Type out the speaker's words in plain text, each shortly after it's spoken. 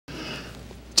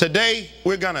Today,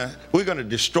 we're gonna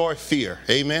destroy fear.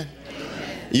 Amen.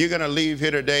 You're going to leave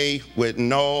here today with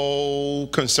no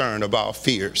concern about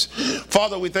fears.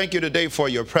 Father, we thank you today for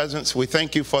your presence. We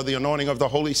thank you for the anointing of the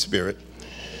Holy Spirit.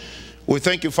 We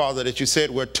thank you, Father, that you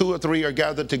said where 2 or 3 are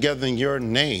gathered together in your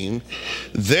name,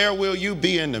 there will you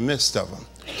be in the midst of them.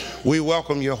 We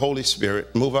welcome your Holy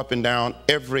Spirit. Move up and down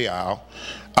every aisle.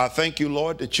 I thank you,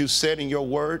 Lord, that you said in your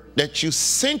word that you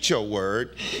sent your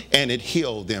word and it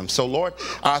healed them. So, Lord,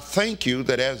 I thank you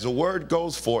that as the word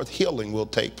goes forth, healing will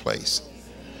take place.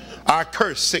 I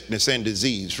curse sickness and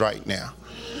disease right now.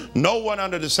 No one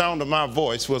under the sound of my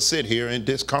voice will sit here in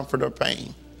discomfort or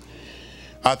pain.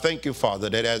 I thank you, Father,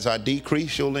 that as I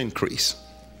decrease, you'll increase.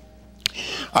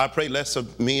 I pray less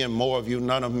of me and more of you,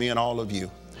 none of me and all of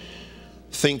you.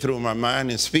 Think through my mind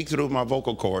and speak through my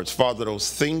vocal cords, Father,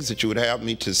 those things that you would have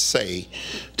me to say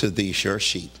to these your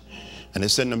sheep. And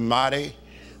it's in the mighty,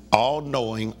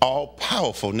 all-knowing,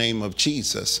 all-powerful name of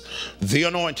Jesus, the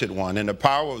Anointed One, and the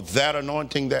power of that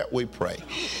anointing that we pray.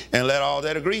 And let all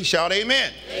that agree shout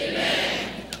amen. Amen.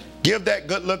 Give that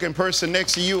good-looking person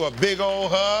next to you a big old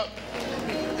hug.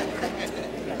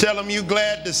 Tell them you're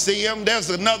glad to see them. There's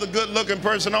another good-looking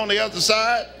person on the other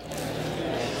side.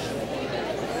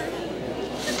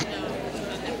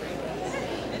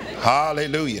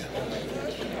 Hallelujah.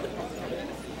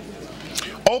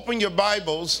 Open your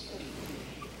Bibles.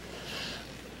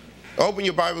 Open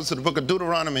your Bibles to the book of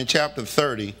Deuteronomy chapter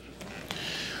 30.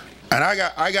 And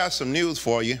I got some news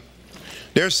for you.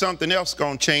 There's something else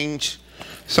going to change.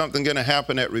 Something going to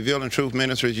happen at Revealing Truth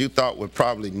Ministries you thought would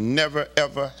probably never,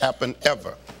 ever happen,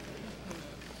 ever.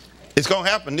 It's going to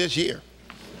happen this year.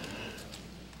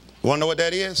 You want to know what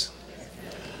that is?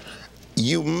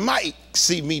 You might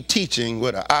see me teaching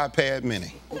with an iPad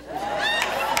mini.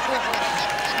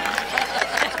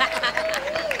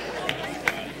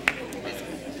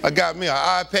 I got me an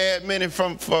iPad mini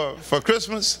for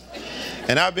Christmas,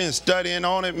 and I've been studying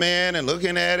on it, man, and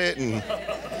looking at it,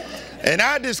 and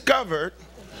I discovered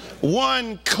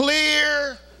one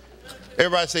clear,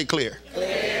 everybody say clear,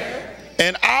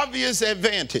 an obvious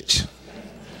advantage.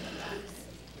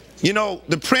 You know,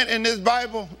 the print in this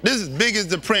Bible, this is as big as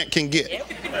the print can get.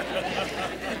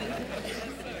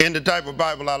 In the type of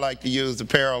Bible I like to use, the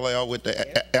parallel with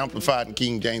the Amplified and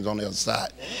King James on the other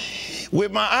side.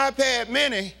 With my iPad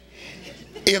mini,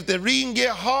 if the reading get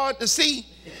hard to see,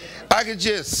 I can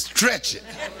just stretch it.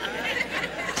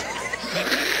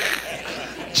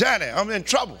 Johnny, I'm in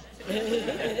trouble.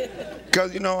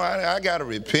 Because, you know, I got to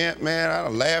repent, man. I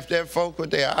done laughed at folk with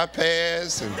their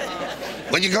iPads. And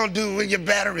what you going to do when your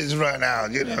batteries run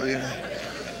out, you know?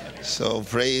 So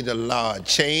praise the Lord.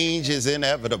 Change is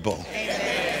inevitable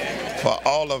for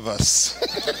all of us.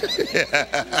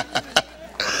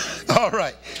 All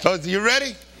right. Oh, you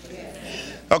ready?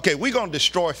 Okay, we're going to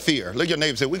destroy fear. Look at your neighbor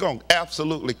and say, we're going to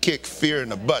absolutely kick fear in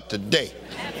the butt today.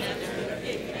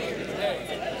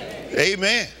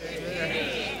 Amen.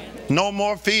 No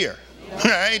more fear.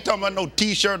 I ain't talking about no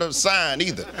t-shirt or sign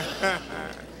either.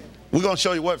 We're going to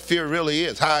show you what fear really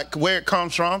is, where it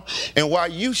comes from, and why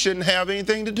you shouldn't have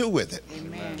anything to do with it.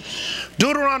 Amen.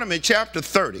 Deuteronomy chapter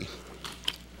 30.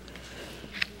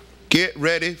 Get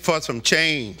ready for some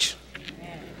change.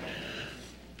 Amen.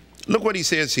 Look what he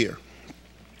says here.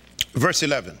 Verse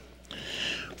 11.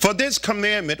 For this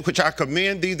commandment which I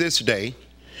command thee this day,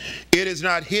 it is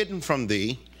not hidden from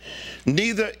thee,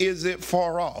 neither is it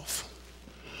far off.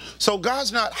 So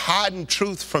God's not hiding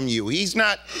truth from you. He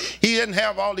doesn't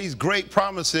have all these great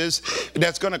promises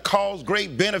that's going to cause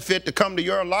great benefit to come to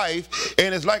your life,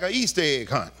 and it's like an Easter egg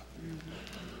hunt.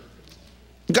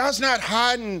 God's not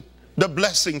hiding the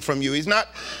blessing from you. He's not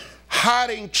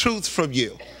hiding truth from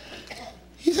you.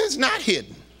 He says it's not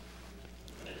hidden.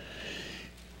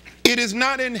 It is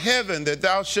not in heaven that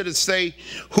thou shouldest say,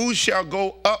 who shall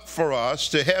go up for us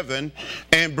to heaven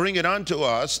and bring it unto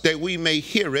us, that we may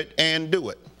hear it and do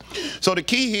it. So the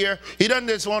key here, he doesn't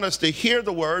just want us to hear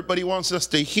the word, but he wants us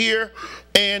to hear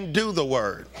and do the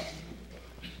word.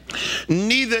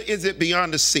 Neither is it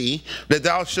beyond the sea that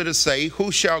thou shouldest say, who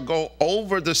shall go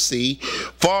over the sea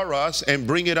for us and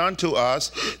bring it unto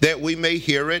us, that we may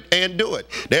hear it and do it.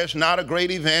 There's not a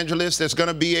great evangelist that's going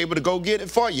to be able to go get it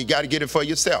for you. You got to get it for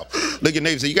yourself. Look at your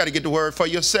neighbor and say, you got to get the word for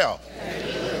yourself.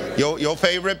 Your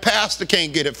favorite pastor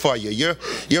can't get it for you.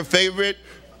 Your favorite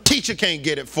teacher can't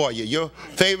get it for you. Your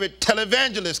favorite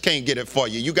televangelist can't get it for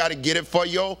you. You got to get it for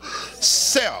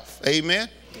yourself. Amen.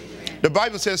 The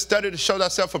Bible says, study to show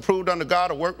thyself approved unto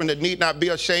God, a workman that need not be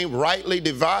ashamed, rightly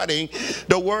dividing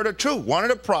the word of truth. One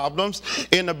of the problems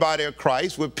in the body of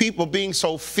Christ with people being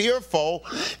so fearful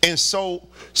and so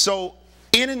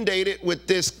inundated with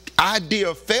this idea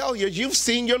of failure, you've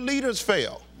seen your leaders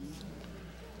fail.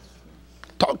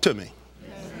 Talk to me.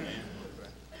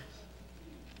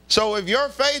 So if your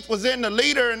faith was in the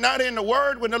leader and not in the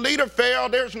word, when the leader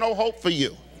failed, there's no hope for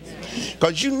you.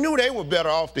 Because you knew they were better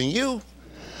off than you.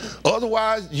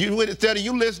 Otherwise, instead of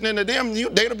you listening to them,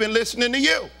 they'd have been listening to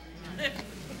you.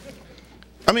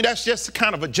 I mean, that's just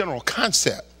kind of a general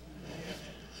concept.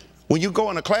 When you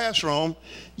go in a classroom,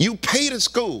 you pay the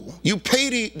school, you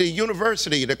pay the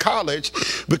university, the college,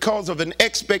 because of an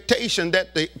expectation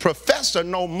that the professor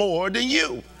know more than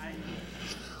you.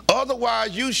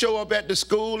 Otherwise, you show up at the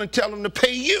school and tell them to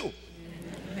pay you.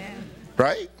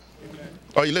 Right?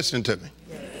 Are you listening to me?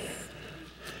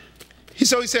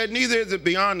 So he said, neither is it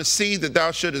beyond the sea that thou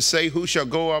shouldest say, who shall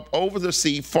go up over the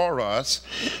sea for us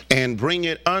and bring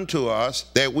it unto us,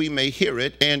 that we may hear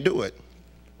it and do it.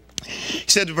 He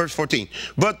said in verse 14,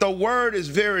 but the word is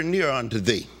very near unto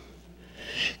thee,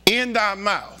 in thy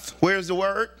mouth. Where's the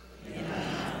word?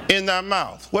 In thy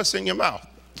mouth. What's in your mouth?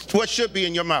 What should be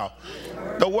in your mouth?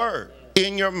 The word.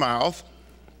 In your mouth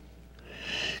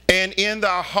and in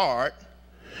thy heart,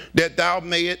 that thou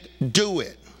mayest do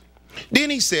it. Then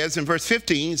he says in verse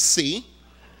 15, see,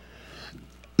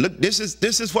 look, this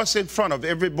is what's in front of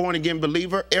every born-again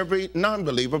believer, every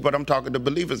non-believer, but I'm talking to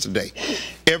believers today.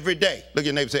 Every day. Look at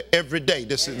your neighbor and say, every day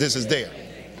this is there.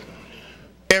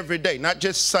 Every day, not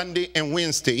just Sunday and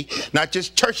Wednesday, not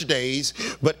just church days,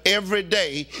 but every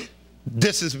day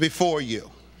this is before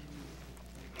you.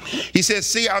 He says,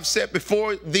 see, I've set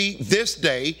before thee this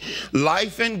day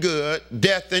life and good,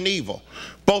 death and evil.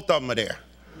 Both of them are there.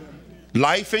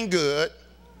 Life and good,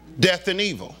 death and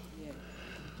evil.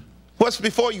 What's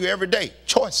before you every day?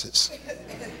 Choices.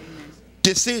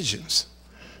 Decisions.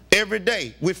 Every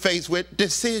day we're faced with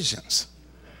decisions.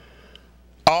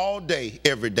 All day,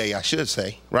 every day, I should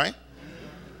say, right?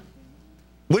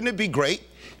 Wouldn't it be great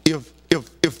if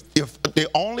the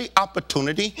only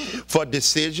opportunity for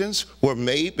decisions were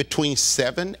made between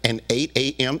 7 and 8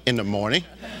 a.m. in the morning?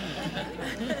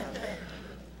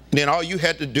 Then all you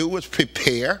had to do was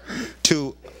prepare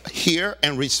to hear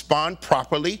and respond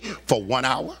properly for 1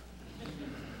 hour?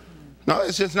 No,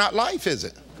 it's just not life, is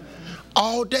it?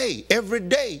 All day, every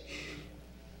day,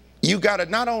 you got to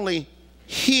not only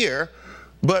hear,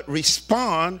 but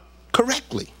respond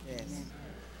correctly. Yes.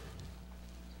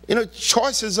 You know,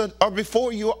 choices are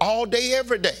before you all day,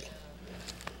 every day.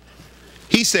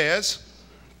 He says,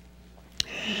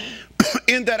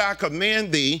 in that I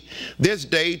command thee this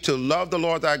day to love the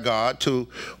Lord thy God, to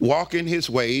walk in his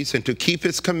ways, and to keep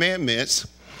his commandments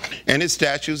and his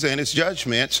statutes and his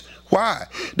judgments. Why?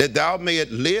 That thou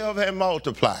mayest live and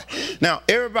multiply. Now,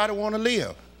 everybody want to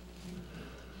live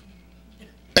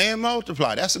and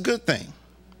multiply. That's a good thing.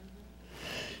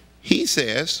 He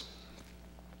says,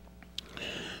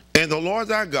 and the Lord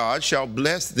thy God shall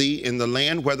bless thee in the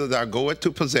land whether thou goest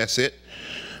to possess it.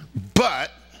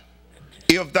 But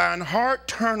if thine heart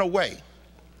turn away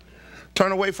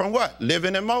from what?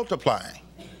 Living and multiplying.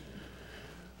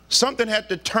 Something had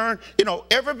to turn. You know,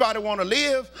 everybody want to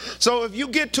live. So if you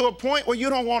get to a point where you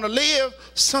don't want to live,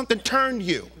 something turned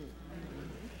you.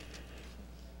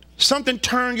 Something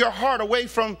turned your heart away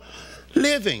from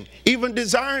living, even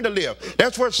desiring to live.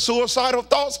 That's where suicidal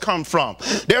thoughts come from.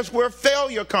 That's where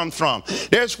failure comes from.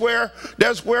 That's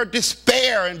where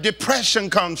despair and depression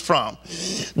comes from.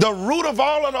 The root of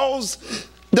all of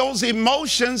those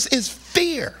emotions is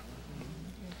fear.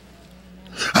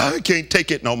 I can't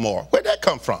take it no more. Where'd that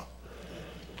come from?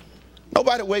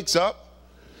 Nobody wakes up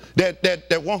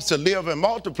that wants to live and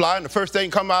multiply, and the first thing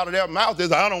come out of their mouth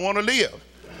is, I don't want to live.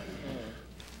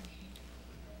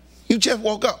 You just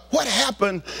woke up. What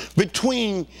happened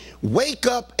between wake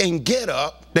up and get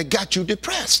up that got you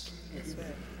depressed?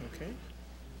 Okay.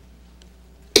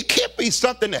 It can't be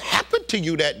something that happened to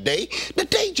you that day. The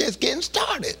day just getting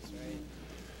started.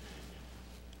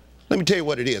 Let me tell you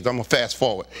what it is. I'm going to fast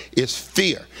forward. It's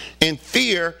fear. And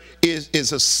fear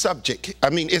is a subject. I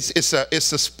mean, it's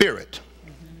a spirit.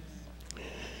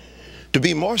 To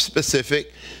be more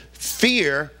specific,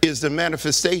 fear is the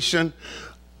manifestation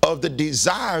of the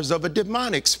desires of a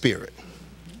demonic spirit.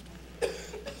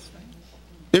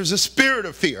 There's a spirit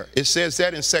of fear. It says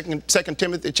that in 2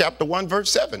 Timothy chapter 1,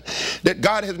 verse 7, that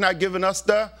God has not given us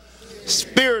the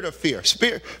spirit of fear.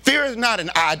 Fear is not an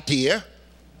idea.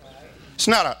 It's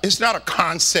not a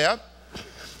concept.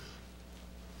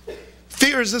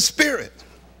 Fear is a spirit.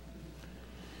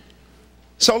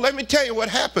 So let me tell you what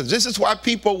happens. This is why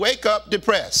people wake up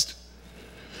depressed.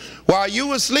 While you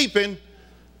were sleeping,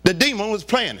 the demon was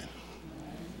planning.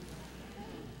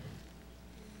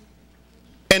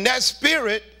 And that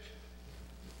spirit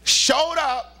showed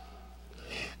up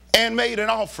and made an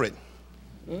offering.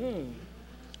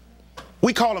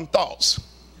 We call them thoughts.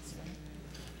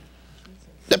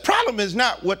 The problem is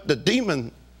not what the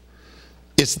demon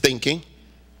is thinking.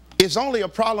 It's only a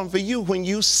problem for you when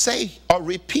you say or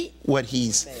repeat what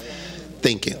he's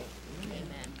thinking.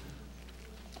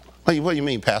 What do you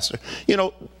mean, Pastor? You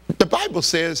know, the Bible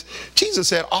says, Jesus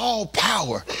said, all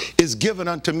power is given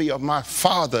unto me of my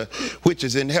Father which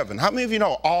is in heaven. How many of you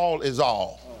know all is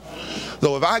all?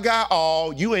 So if I got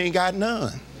all, you ain't got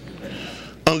none.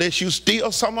 Unless you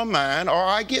steal some of mine or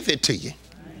I give it to you.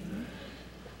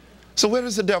 So where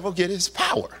does the devil get his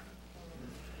power?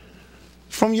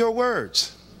 From your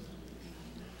words.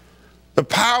 The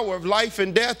power of life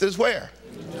and death is where?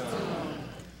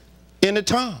 In the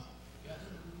tongue.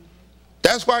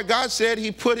 That's why God said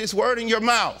he put his word in your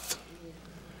mouth.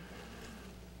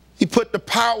 He put the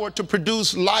power to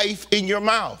produce life in your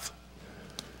mouth.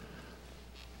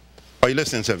 Are you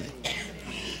listening to me?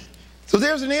 So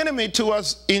there's an enemy to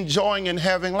us enjoying and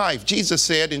having life. Jesus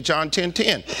said in John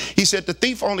 10:10, he said, the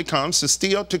thief only comes to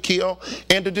steal, to kill,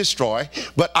 and to destroy.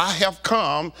 But I have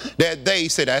come that they,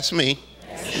 say that's me,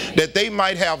 that they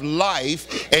might have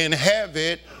life and have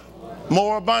it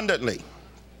more abundantly.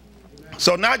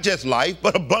 So not just life,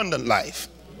 but abundant life.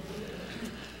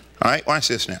 All right, watch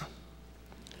this now.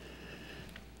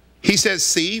 He says,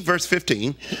 see, verse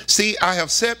 15, see, I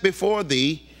have set before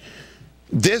thee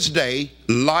this day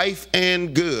life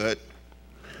and good,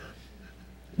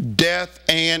 death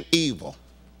and evil.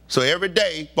 So every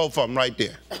day, both of them right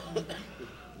there.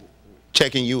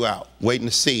 Checking you out, waiting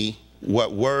to see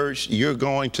what words you're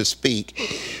going to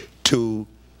speak to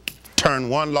turn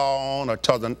one law on or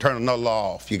turn another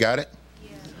law off. You got it?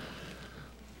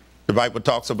 The Bible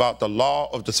talks about the law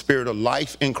of the spirit of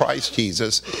life in Christ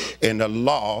Jesus and the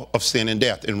law of sin and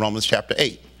death in Romans chapter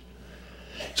 8.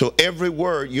 So every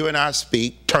word you and I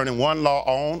speak, turning one law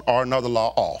on or another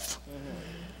law off.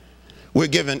 We're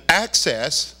given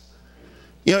access.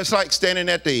 You know, it's like standing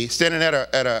at a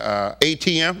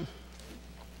ATM.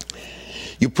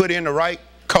 You put in the right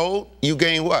code, you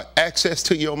gain what? Access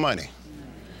to your money.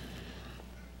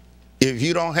 If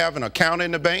you don't have an account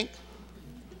in the bank,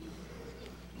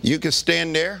 you can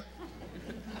stand there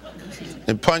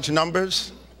and punch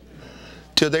numbers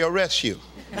till they arrest you.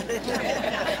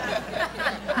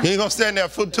 You ain't gonna stand there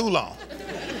for too long.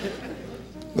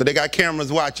 But they got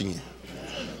cameras watching you.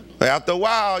 But after a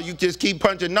while, you just keep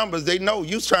punching numbers. They know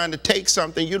you're trying to take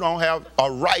something you don't have a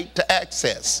right to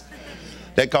access.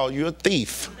 They call you a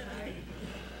thief.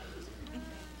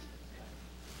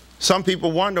 Some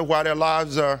people wonder why their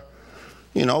lives are,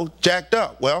 you know, jacked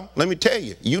up. Well, let me tell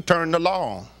you, you turned the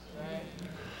law on.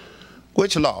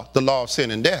 Which law? The law of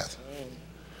sin and death.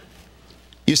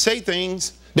 You say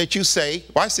things that you say,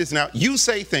 watch this now, you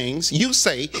say things that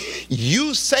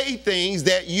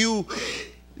you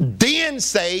then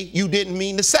say you didn't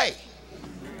mean to say.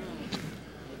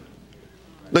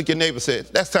 Look, your neighbor said,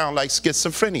 that sounds like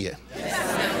schizophrenia.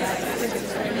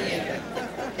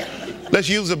 Let's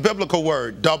use a biblical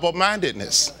word,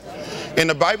 double-mindedness. And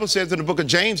the Bible says in the book of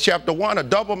James chapter 1, a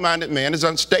double-minded man is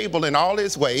unstable in all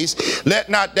his ways. Let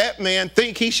not that man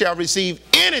think he shall receive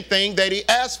anything that he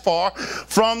asks for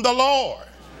from the Lord.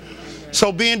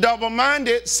 So being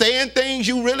double-minded, saying things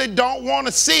you really don't want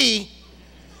to see,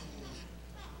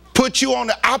 put you on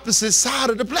the opposite side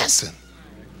of the blessing.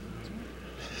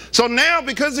 So now,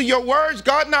 because of your words,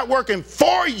 God's not working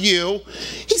for you.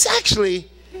 He's actually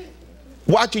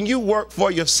watching you work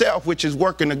for yourself, which is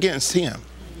working against him.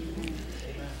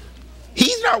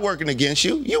 He's not working against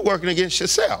you. You're working against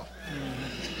yourself.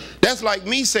 That's like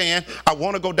me saying, I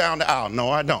want to go down the aisle. No,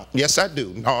 I don't. Yes, I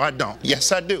do. No, I don't.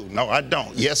 Yes, I do. No, I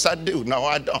don't. Yes, I do. No,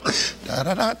 I don't. Da,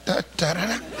 da, da, da, da,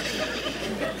 da.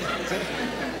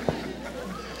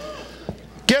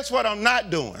 Guess what I'm not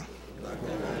doing?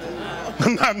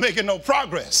 I'm not making no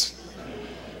progress.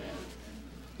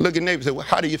 Look at your neighbor and say, well,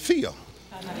 how do you feel?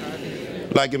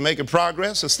 Like you're making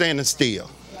progress or standing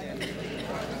still?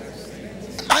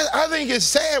 I think it's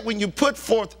sad when you put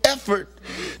forth effort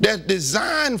that's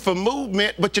designed for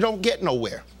movement, but you don't get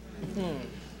nowhere.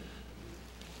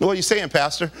 What are you saying,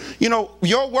 Pastor? You know,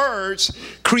 your words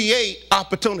create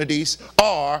opportunities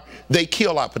or they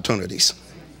kill opportunities.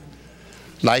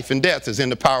 Life and death is in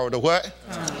the power of the what?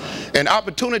 An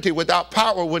opportunity without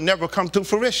power would never come to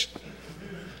fruition.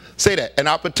 Say that. An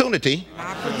opportunity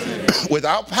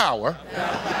without power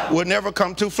would never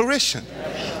come to fruition.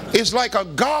 It's like a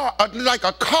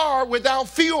car without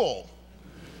fuel.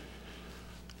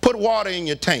 Put water in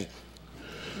your tank.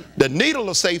 The needle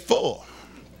will say full,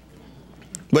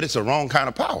 but it's the wrong kind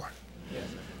of power.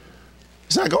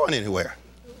 It's not going anywhere.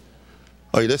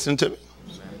 Are you listening to me?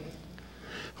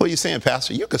 What are you saying,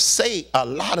 Pastor? You could say a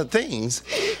lot of things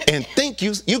and think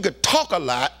you could talk a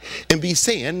lot and be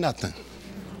saying nothing.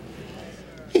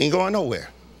 You ain't going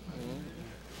nowhere.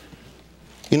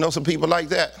 You know some people like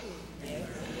that?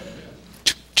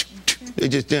 They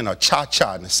just doing a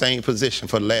cha-cha in the same position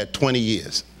for the last 20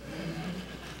 years.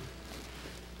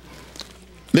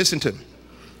 Listen to me.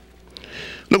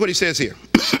 Look what he says here.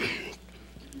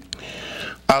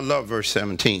 I love verse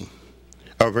 17,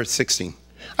 or verse 16.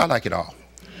 I like it all.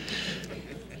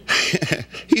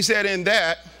 He said, in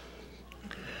that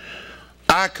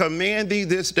I command thee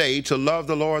this day to love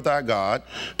the Lord thy God,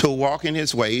 to walk in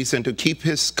his ways, and to keep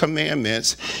his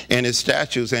commandments and his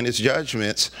statutes and his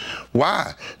judgments.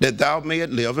 Why? That thou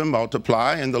mayest live and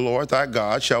multiply, and the Lord thy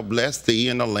God shall bless thee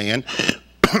in the land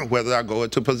whether thou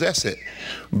goest to possess it.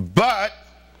 But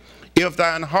if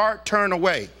thine heart turn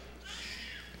away,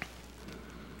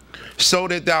 so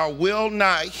that thou wilt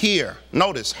not hear.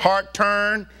 Notice, heart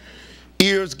turn,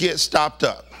 ears get stopped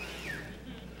up.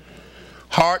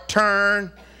 Heart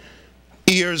turn,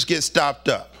 ears get stopped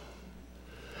up.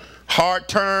 Heart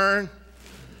turn,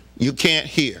 you can't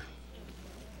hear.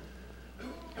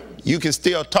 You can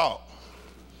still talk,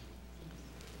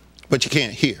 but you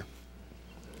can't hear.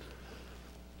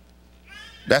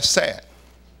 That's sad.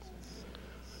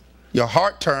 Your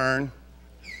heart turn,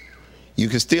 you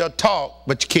can still talk,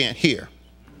 but you can't hear.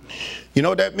 You know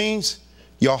what that means?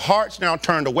 Your heart's now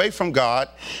turned away from God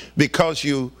because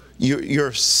you've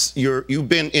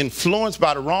been influenced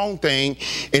by the wrong thing,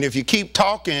 and if you keep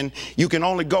talking, you can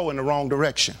only go in the wrong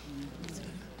direction.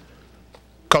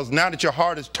 Because now that your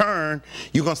heart is turned,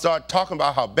 you're going to start talking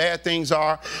about how bad things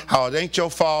are, how it ain't your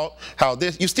fault, how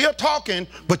this. You're still talking,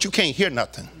 but you can't hear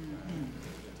nothing.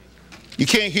 You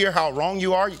can't hear how wrong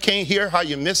you are. You can't hear how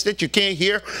you missed it. You can't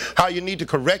hear how you need to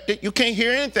correct it. You can't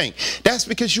hear anything. That's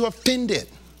because you're offended.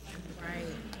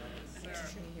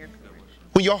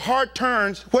 When your heart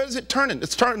turns, where is it turning?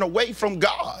 It's turning away from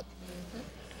God.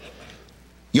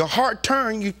 Your heart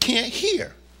turns, you can't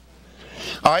hear.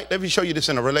 All right, let me show you this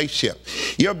in a relationship.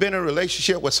 You ever been in a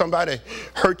relationship where somebody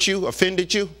hurt you,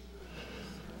 offended you?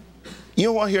 You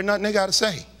don't want to hear nothing they got to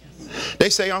say. They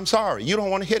say, I'm sorry. You don't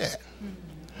want to hear that.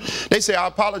 They say, I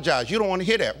apologize. You don't want to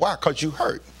hear that. Why? Because you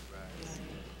hurt.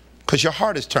 Because your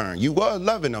heart is turned. You were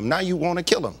loving them. Now you want to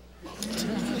kill them.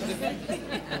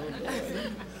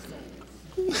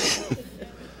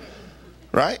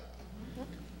 Right?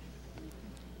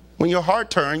 When your heart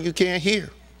turns, you can't hear.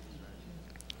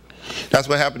 That's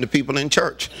what happened to people in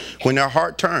church. When their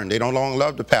heart turned, they no longer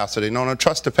love the pastor. They no longer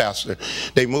trust the pastor.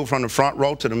 They move from the front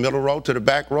row to the middle row to the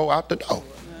back row, out the door.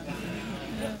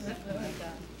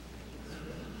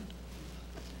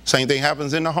 Same thing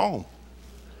happens in the home.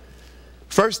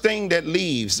 First thing that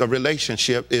leaves a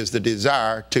relationship is the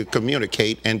desire to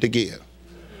communicate and to give.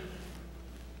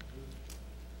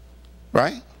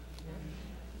 Right?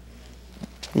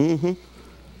 Mm-hmm.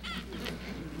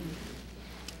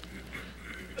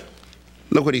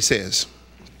 Look what he says.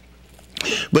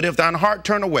 But if thine heart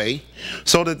turn away,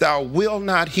 so that thou will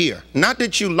not hear. Not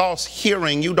that you lost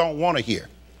hearing, you don't want to hear.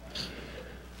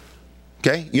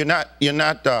 Okay? You're not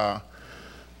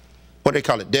what they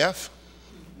call it, deaf.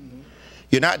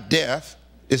 You're not deaf.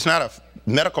 It's not a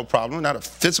medical problem, not a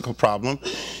physical problem.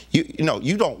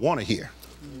 You don't want to hear.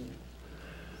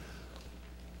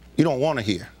 You don't want to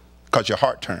hear because your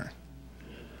heart turned.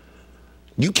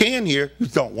 You can hear, you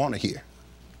don't want to hear.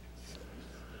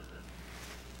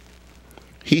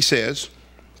 He says,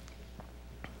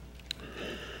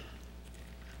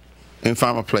 and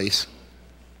find a place,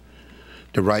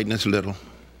 the writing is little.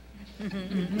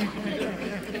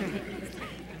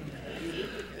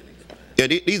 Yeah,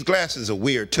 these glasses are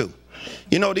weird too.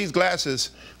 You know, these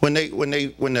glasses, when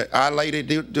the eye lady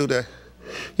do the,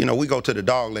 we go to the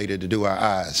dog lady to do our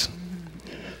eyes.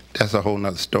 That's a whole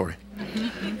nother story.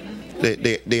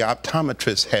 The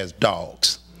optometrist has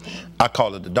dogs. I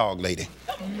call her the dog lady.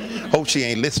 Hope she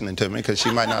ain't listening to me because she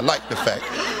might not like the fact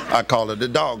I call her the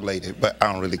dog lady, but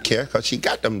I don't really care because she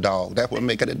got them dogs. That's what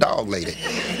make her the dog lady.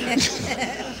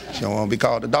 She don't want to be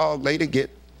called the dog lady,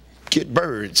 get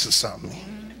birds or something.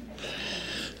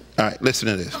 All right, listen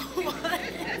to this.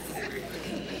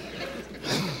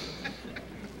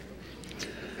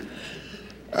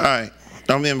 All right,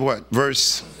 I'm in what?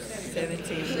 Verse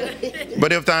 17.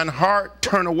 But if thine heart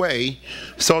turn away,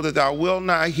 so that thou wilt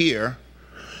not hear,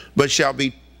 but shall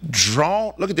be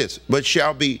drawn, look at this, but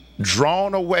shall be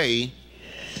drawn away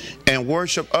and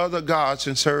worship other gods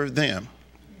and serve them.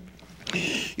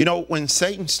 You know, when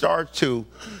Satan starts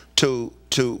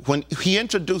when he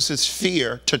introduces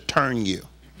fear to turn you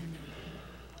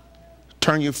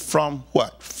from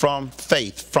what? From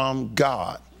faith, from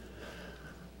God.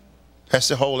 That's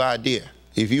the whole idea.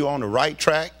 If you're on the right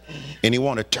track and he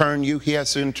want to turn you, he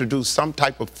has to introduce some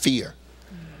type of fear.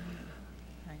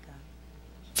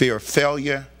 Fear of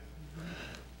failure,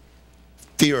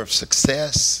 fear of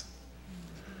success,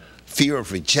 fear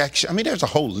of rejection. I mean, there's a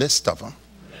whole list of them.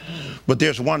 But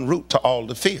there's one root to all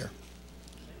the fear.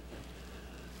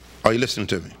 Are you listening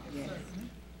to me?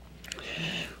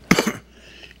 Yes.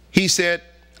 He said,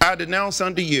 I denounce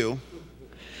unto you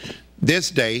this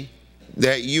day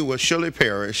that you will surely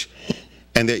perish,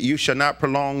 and that you shall not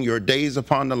prolong your days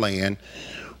upon the land,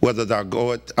 whether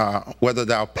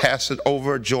thou passest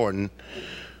over Jordan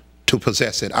to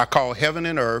possess it. I call heaven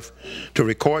and earth to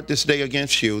record this day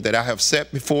against you, that I have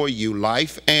set before you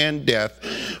life and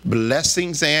death,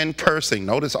 blessings and cursing.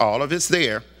 Notice all of it's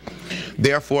there.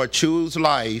 Therefore choose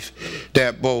life,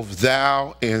 that both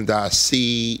thou and thy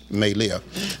seed may live.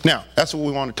 Now, that's what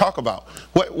we want to talk about.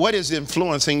 What is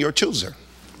influencing your chooser?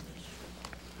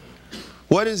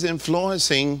 What is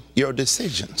influencing your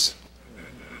decisions?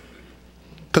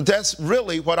 Because that's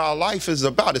really what our life is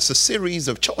about. It's a series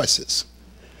of choices.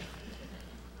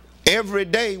 Every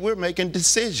day we're making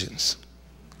decisions.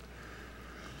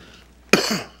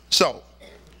 So,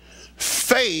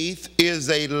 faith is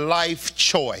a life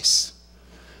choice.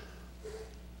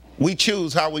 We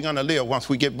choose how we're going to live once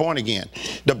we get born again.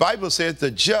 The Bible says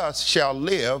the just shall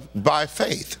live by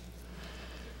faith.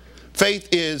 Faith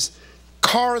is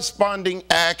corresponding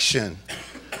action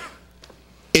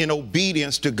in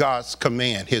obedience to God's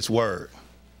command, his word.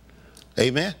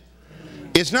 Amen.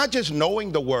 It's not just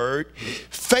knowing the word.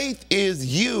 Faith is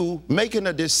you making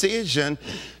a decision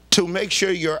to make sure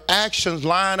your actions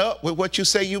line up with what you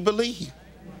say you believe.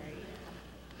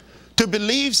 To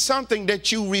believe something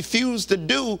that you refuse to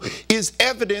do is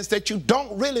evidence that you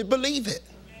don't really believe it.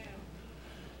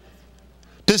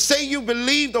 To say you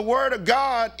believe the word of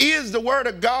God is the word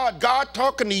of God, God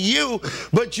talking to you,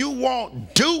 but you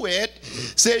won't do it,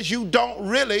 says you don't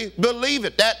really believe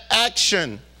it. That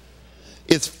action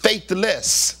is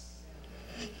faithless.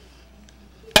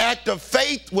 Act of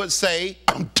faith would say,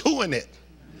 I'm doing it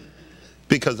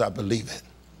because I believe it.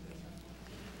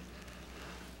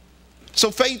 So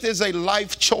faith is a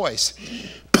life choice.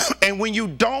 And when you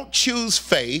don't choose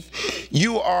faith,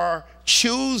 you are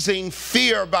choosing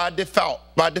fear by default.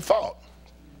 I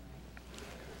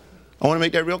want to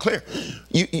make that real clear.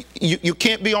 You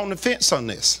can't be on the fence on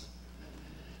this.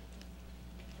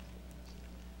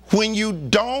 When you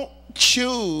don't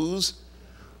choose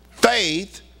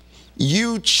faith,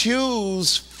 you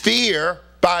choose fear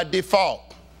by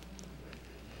default.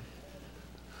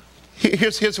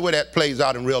 Here's where that plays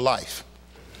out in real life.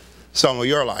 Some of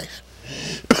your life.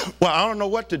 Well, I don't know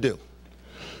what to do,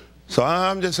 so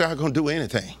I'm just not going to do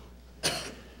anything.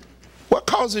 What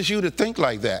causes you to think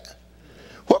like that?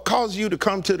 What causes you to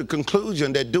come to the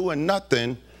conclusion that doing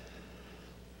nothing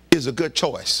is is a good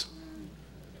choice?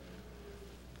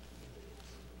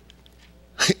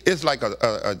 It's like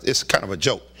it's kind of a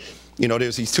joke. You know,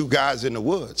 there's these two guys in the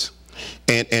woods,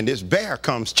 and this bear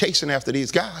comes chasing after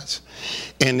these guys.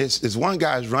 And this one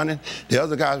guy's running, the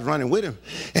other guy's running with him.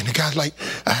 And the guy's like,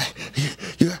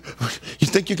 you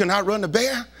think you can outrun the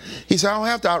bear? He said, I don't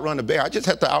have to outrun the bear. I just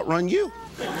have to outrun you.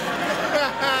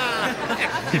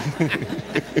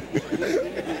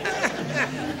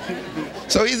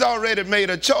 So he's already made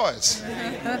a choice.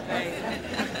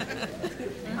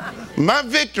 My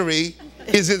victory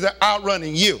is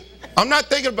outrunning you. I'm not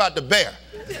thinking about the bear.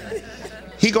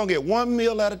 He's going to get one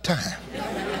meal at a time.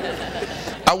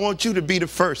 I want you to be the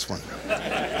first one.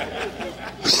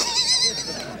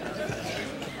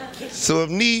 So if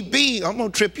need be, I'm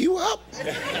going to trip you up.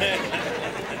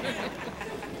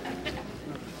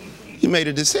 You made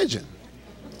a decision.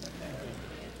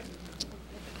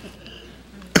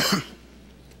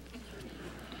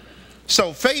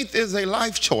 So faith is a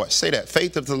life choice. Say that.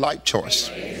 Faith is a life choice.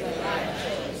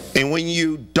 And when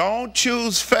you don't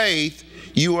choose faith,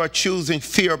 you are choosing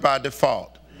fear by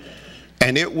default.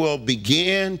 And it will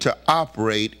begin to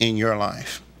operate in your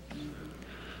life.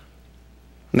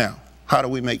 Now, how do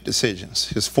we make decisions?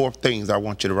 Here's 4 things I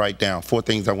want you to write down. 4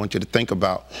 things I want you to think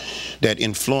about that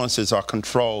influences or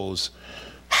controls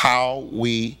how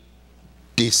we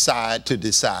decide to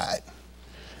decide.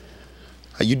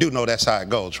 You do know that's how it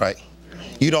goes, right?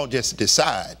 You don't just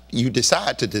decide. You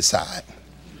decide to decide.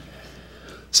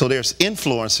 So there's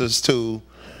influences to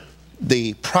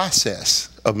the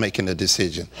process of making a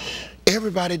decision.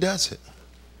 Everybody does it.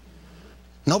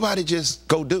 Nobody just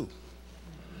go do.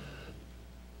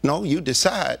 No, you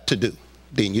decide to do.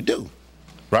 Then you do.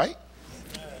 Right?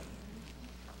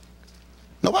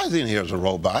 Nobody's in here as a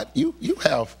robot. You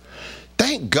have,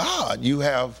 thank God, you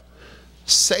have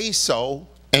say-so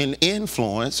and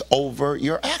influence over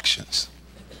your actions.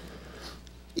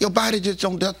 Your body just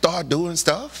don't start doing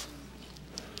stuff.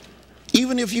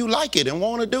 Even if you like it and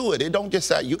want to do it, it don't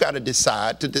decide. You got to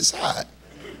decide to decide.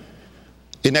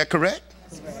 Isn't that correct?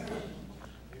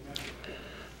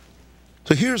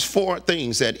 So here's 4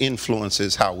 things that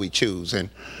influences how we choose and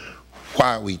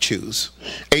why we choose.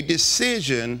 A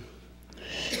decision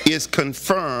is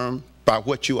confirmed by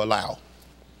what you allow.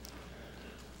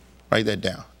 Write that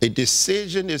down. A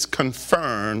decision is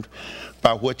confirmed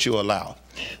by what you allow.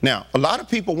 Now, a lot of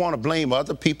people want to blame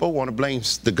other people, want to blame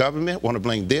the government, want to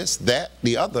blame this, that,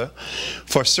 the other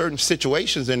for certain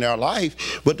situations in their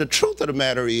life. But the truth of the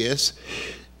matter is,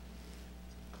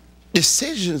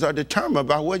 decisions are determined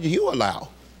by what you allow.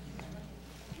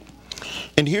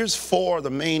 And here's 4 of the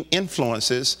main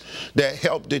influences that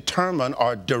help determine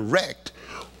or direct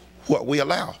what we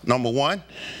allow. Number 1,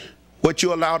 what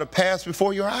you allow to pass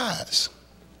before your eyes.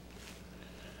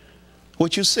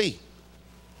 What you see.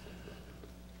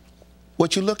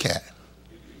 What you look at.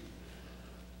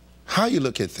 How you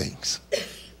look at things.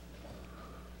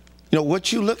 You know,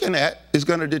 what you're looking at is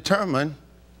going to determine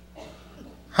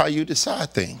how you decide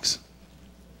things.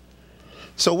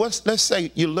 So let's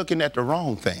say you're looking at the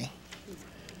wrong thing.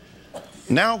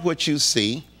 Now what you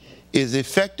see is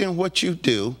affecting what you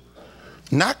do,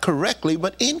 not correctly,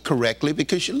 but incorrectly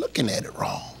because you're looking at it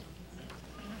wrong.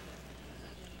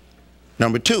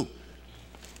 Number 2,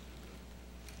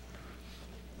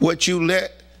 what you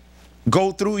let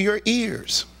go through your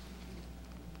ears,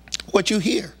 what you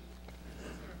hear,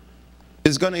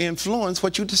 is going to influence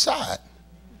what you decide.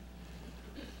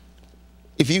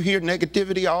 If you hear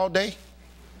negativity all day,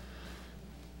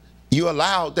 you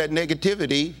allow that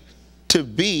negativity to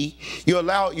be, you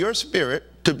allow your spirit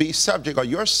to be subject, or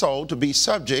your soul to be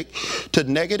subject to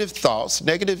negative thoughts,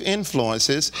 negative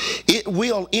influences. It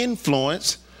will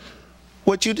influence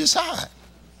what you decide.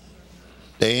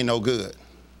 They ain't no good.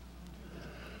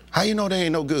 How you know they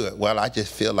ain't no good? Well, I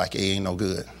just feel like it ain't no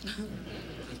good.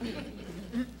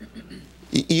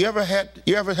 You ever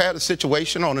had a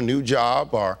situation on a new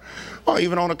job or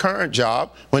even on a current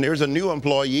job when there's a new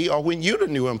employee, or when you're the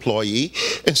new employee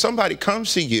and somebody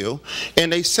comes to you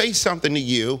and they say something to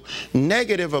you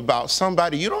negative about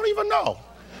somebody you don't even know?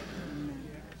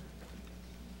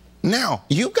 Now,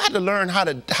 you got to learn how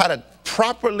to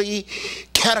properly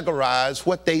categorize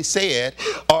what they said,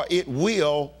 or it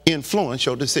will influence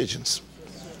your decisions.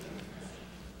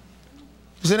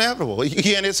 It's inevitable. You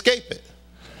can't escape it.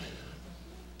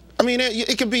 I mean,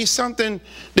 it could be something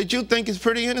that you think is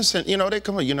pretty innocent. You know, they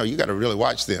come on, you know, you got to really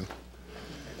watch them.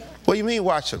 What do you mean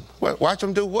watch them? Watch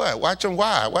them do what? Watch them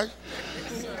why? What?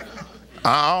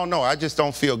 I don't know. I just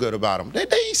don't feel good about them. They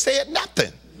ain't said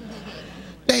nothing.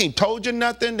 They ain't told you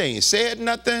nothing. They ain't said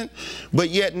nothing.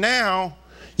 But yet now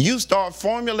you start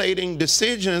formulating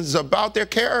decisions about their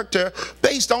character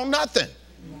based on nothing.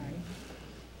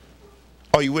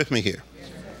 Are you with me here?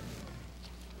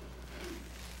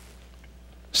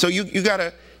 So you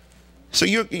gotta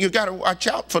watch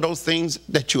out for those things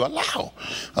that you allow.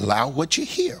 Allow what you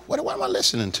hear. What am I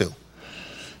listening to?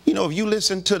 You know, if you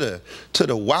listen to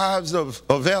the wives of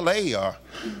LA, or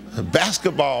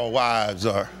basketball wives,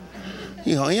 or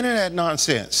internet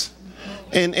nonsense,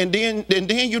 and then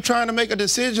you're trying to make a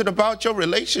decision about your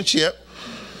relationship,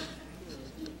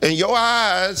 and your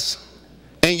eyes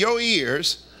and your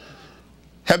ears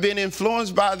have been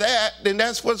influenced by that, then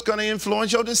that's what's going to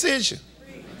influence your decision.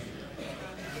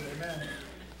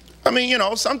 I mean,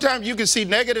 sometimes you can see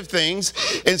negative things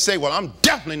and say, well, I'm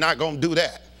definitely not going to do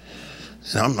that.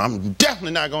 And I'm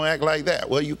definitely not going to act like that.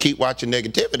 Well, you keep watching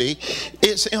negativity,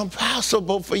 it's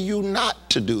impossible for you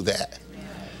not to do that.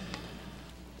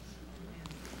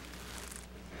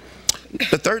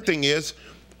 The third thing is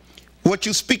what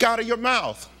you speak out of your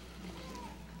mouth.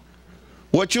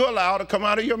 What you allow to come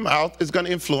out of your mouth is going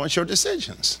to influence your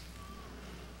decisions.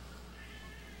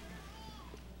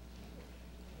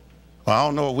 Well, I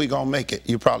don't know if we're going to make it.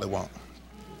 You probably won't.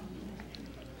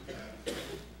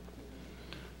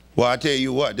 Well, I tell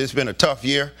you what, this has been a tough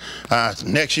year.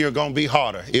 Next year going to be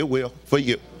harder. It will for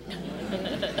you.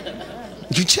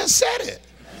 You just said it.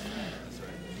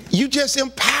 You just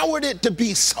empowered it to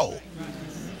be so.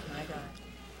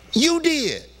 You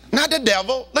did. Not the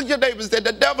devil. Look at your neighbor and say,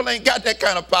 the devil ain't got that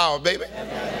kind of power, baby.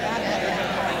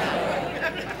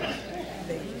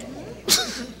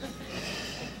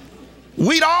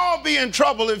 We'd all be in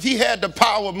trouble if he had the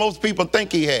power most people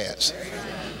think he has.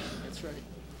 That's right.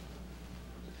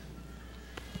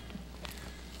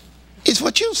 It's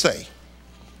what you say.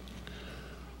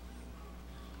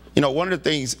 You know, one of the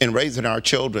things in raising our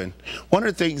children, one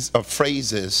of the things of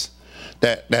phrases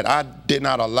that I did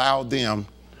not allow them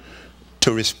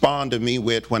to respond to me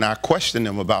with when I question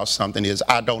them about something is,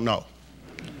 I don't know.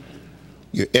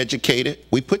 You're educated.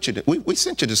 We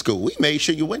sent you to school. We made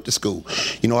sure you went to school.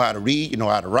 You know how to read. You know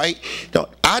how to write.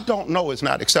 I don't know is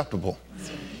not acceptable.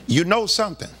 You know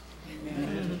something.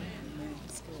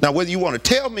 Now, whether you want to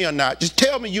tell me or not, just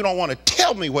tell me you don't want to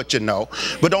tell me what you know,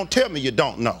 but don't tell me you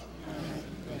don't know.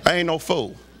 I ain't no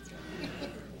fool.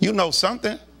 You know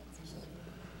something.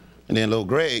 And then little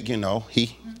Greg, you know,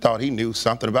 he thought he knew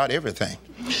something about everything.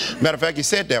 Matter of fact, he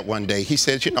said that one day. He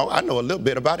said, you know, I know a little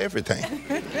bit about everything.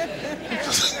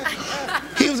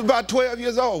 He was about 12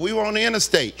 years old. We were on the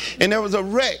interstate, and there was a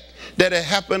wreck that had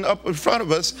happened up in front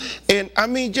of us. And I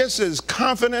mean, just as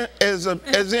confident as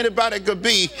anybody could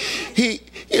be, he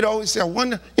said, I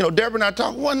wonder, Deborah and I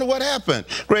talked, wonder what happened.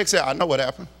 Greg said, I know what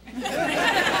happened.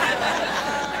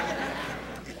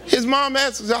 His mom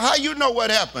asked him, how you know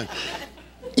what happened?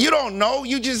 You don't know,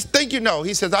 you just think you know.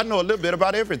 He says, I know a little bit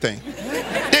about everything.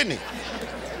 Didn't he?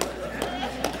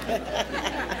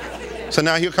 So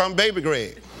now here comes baby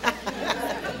Greg.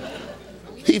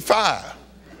 He's 5.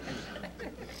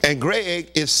 And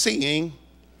Greg is seeing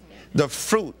the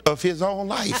fruit of his own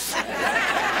life.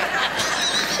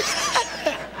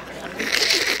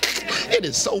 It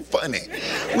is so funny.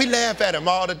 We laugh at him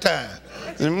all the time.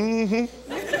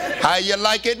 How you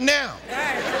like it now?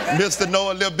 Mr.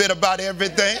 Know a little bit about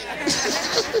everything.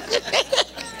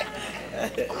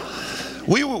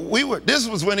 This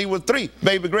was when he was 3.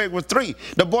 Baby Greg was 3.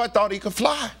 The boy thought he could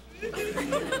fly.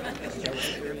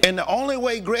 And the only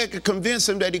way Greg could convince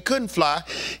him that he couldn't fly,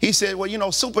 he said, well,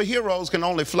 superheroes can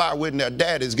only fly when their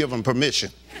daddies give them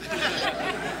permission.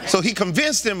 So he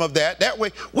convinced him of that. That way,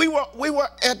 remember we were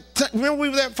at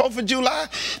 4th of July?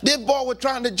 This boy was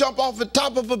trying to jump off the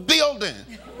top of a building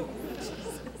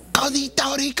because he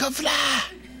thought he could fly.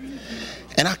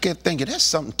 And I kept thinking, there's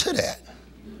something to that.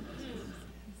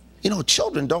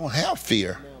 Children don't have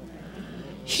fear.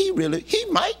 He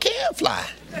might can fly.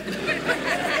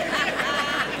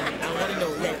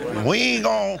 We ain't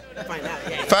gonna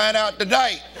find out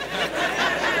tonight.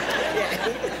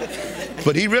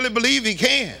 But he really believes he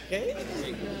can.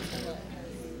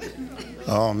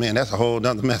 Oh man, that's a whole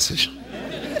nother message.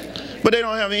 But he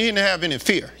didn't have any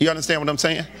fear. You understand what I'm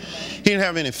saying? He didn't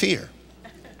have any fear.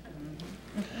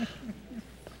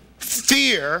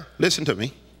 Fear, listen to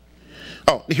me.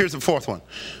 Oh, here's the 4th one.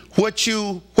 What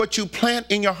you plant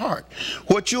in your heart.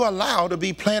 What you allow to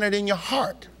be planted in your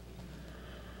heart.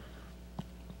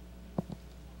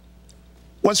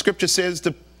 One scripture says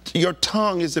your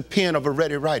tongue is the pen of a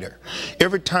ready writer.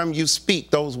 Every time you speak,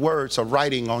 those words are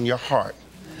writing on your heart.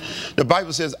 The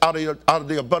Bible says out of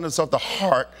the abundance of the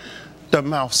heart, the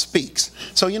mouth speaks.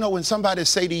 So, when somebody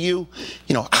say to you,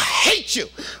 I hate you,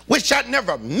 wish I'd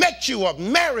never met you or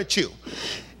married you.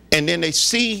 And then they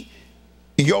see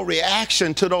your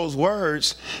reaction to those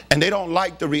words and they don't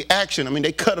like the reaction. I mean,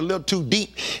 they cut a little too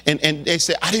deep and they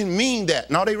say, I didn't mean that.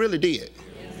 No, they really did.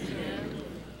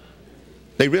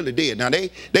 They really did. Now, they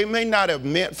may not have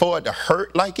meant for it to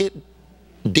hurt like it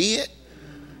did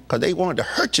because they wanted to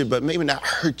hurt you, but maybe not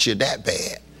hurt you that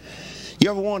bad. You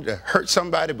ever wanted to hurt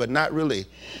somebody but not really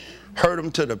hurt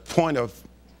them to the point of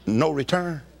no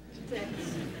return? I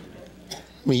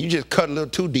mean, you just cut a little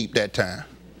too deep that time.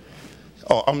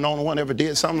 Oh, I'm the only one that ever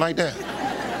did something like that.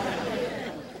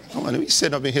 Come on, you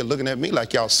sitting up in here looking at me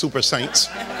like y'all super saints.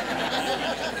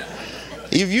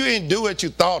 If you didn't do it, you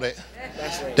thought it.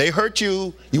 They hurt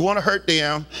you, you want to hurt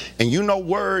them, and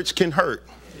words can hurt.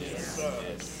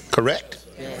 Yes. Correct?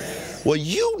 Yes. Well,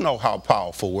 you know how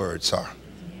powerful words are.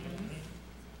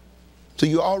 So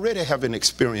you already have an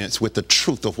experience with the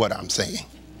truth of what I'm saying.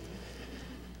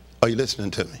 Are you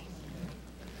listening to me?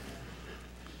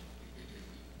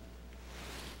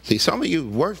 See, some of you,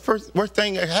 worst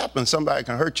thing that happens, somebody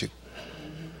can hurt you.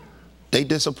 They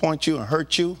disappoint you and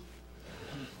hurt you.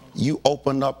 You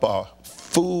open up a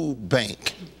food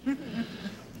bank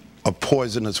of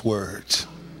poisonous words.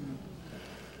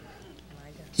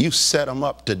 You set them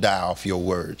up to die off your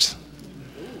words.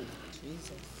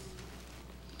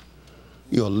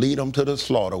 You'll lead them to the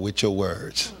slaughter with your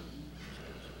words.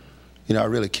 I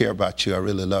really care about you. I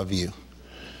really love you.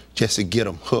 Just to get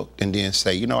them hooked and then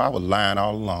say, I was lying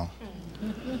all along.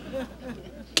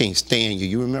 Can't stand you.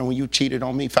 You remember when you cheated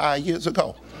on me 5 years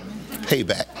ago?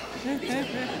 Payback.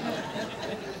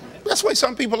 That's the way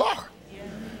some people are.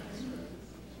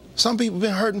 Some people have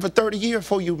been hurting for 30 years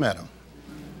before you met them.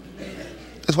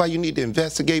 That's why you need to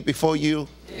investigate before you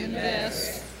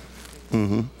invest.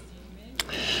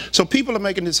 So people are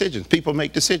making decisions. People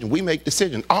make decisions. We make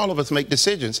decisions. All of us make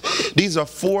decisions. These are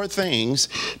 4 things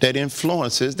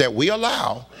that we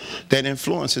allow that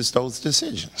influences those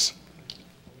decisions.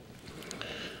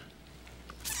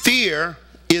 fear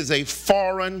is a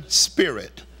foreign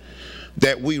spirit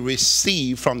that we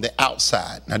receive from the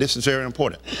outside. Now this is very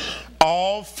important.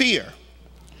 All fear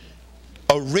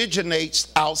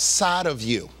originates outside of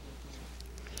you.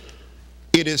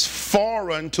 It is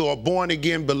foreign to a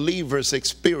born-again believer's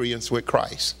experience with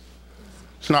Christ.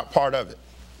 It's not part of it.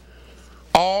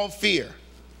 All fear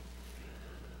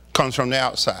comes from the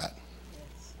outside.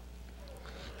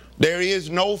 There is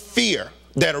no fear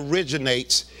that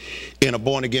originates in a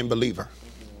born-again believer.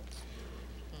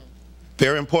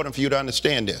 Very important for you to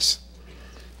understand this.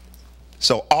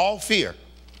 So all fear,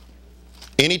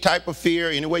 any type of fear,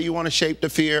 any way you want to shape the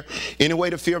fear, any way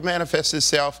the fear manifests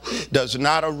itself, does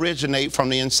not originate from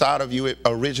the inside of you. It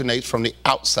originates from the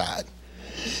outside.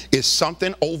 It's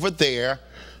something over there,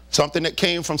 something that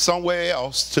came from somewhere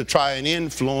else to try and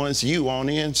influence you on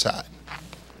the inside.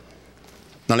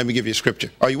 Now let me give you a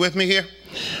scripture. Are you with me here?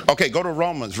 Okay, go to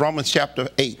Romans chapter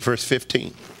 8, verse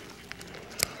 15.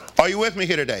 Are you with me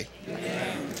here today?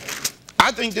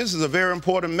 I think this is a very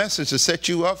important message to set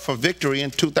you up for victory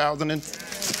in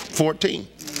 2014.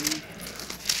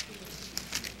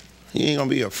 You ain't going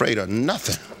to be afraid of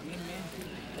nothing,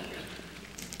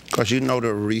 because you know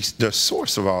the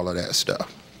source of all of that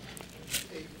stuff.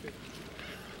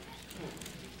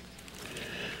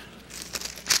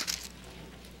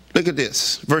 Look at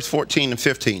this, verse 14 and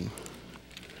 15.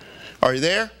 Are you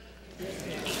there?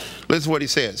 Listen to what he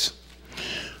says.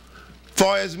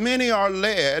 For as many are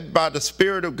led by the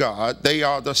Spirit of God, they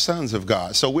are the sons of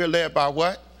God. So we're led by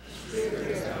what?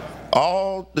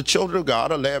 All the children of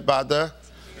God are led by the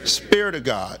Spirit of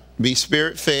God. Be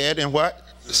Spirit-fed and what?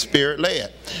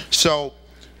 Spirit-led. So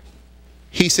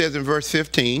he says in verse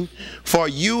 15, for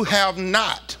you have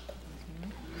not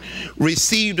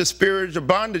received the spirit of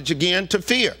bondage again to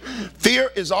fear.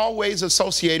 Fear is always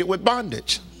associated with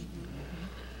bondage.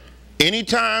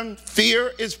 Anytime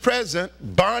fear is present,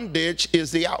 bondage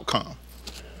is the outcome.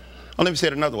 Oh, let me say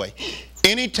it another way.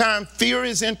 Anytime fear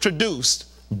is introduced,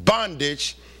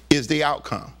 bondage is the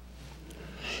outcome.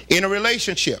 In a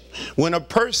relationship, when a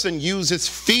person uses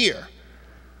fear,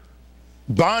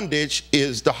 bondage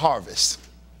is the harvest.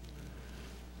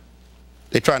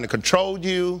 They're trying to control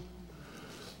you.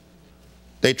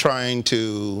 They're trying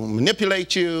to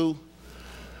manipulate you.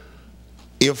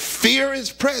 If fear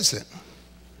is present,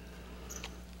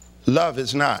 love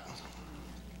is not.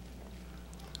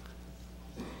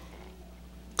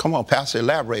 Come on, Pastor,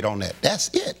 elaborate on that. That's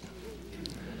it.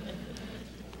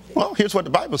 Well, here's what the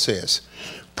Bible says.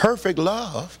 Perfect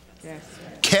love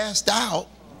casts out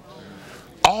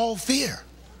all fear.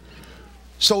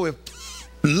 So if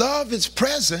love is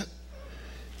present,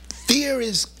 fear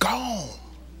is gone.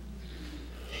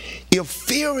 If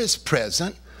fear is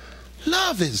present,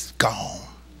 love is gone.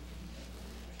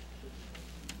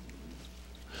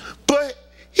 But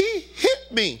he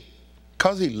hit me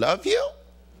because he loved you?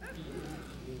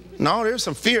 No, there's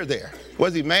some fear there.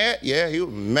 Was he mad? Yeah, he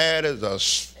was mad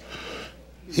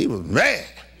he was mad.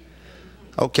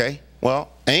 Okay,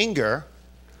 well, anger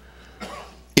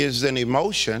is an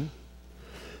emotion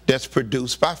that's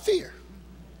produced by fear.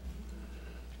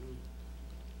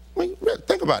 I mean,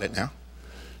 think about it now.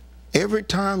 Every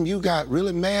time you got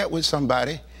really mad with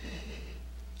somebody,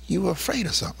 you were afraid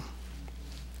of something.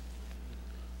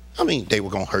 I mean, they were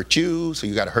going to hurt you, so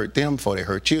you got to hurt them before they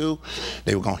hurt you.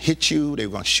 They were going to hit you. They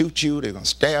were going to shoot you. They were going to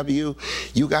stab you.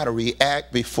 You got to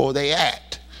react before they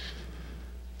act.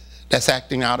 That's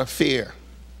acting out of fear.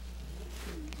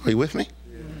 Are you with me?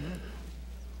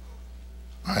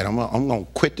 All right, I'm going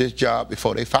to quit this job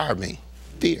before they fire me.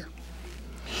 Fear.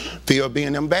 Fear of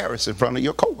being embarrassed in front of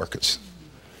your coworkers.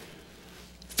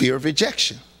 Fear of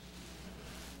rejection.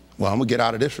 Well, I'm going to get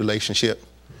out of this relationship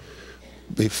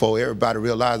before everybody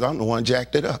realizes I'm the one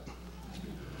jacked it up.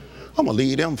 I'm going to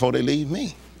leave them before they leave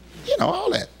me. You know,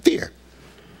 all that fear.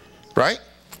 Right?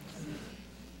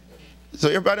 So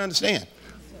everybody understand.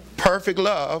 Perfect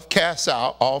love casts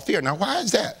out all fear. Now, why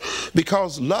is that?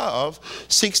 Because love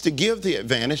seeks to give the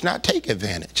advantage, not take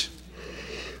advantage.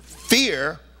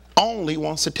 Fear only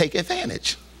wants to take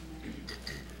advantage.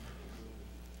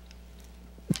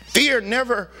 Fear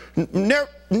never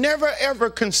ever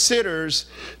considers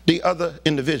the other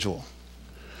individual.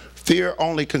 Fear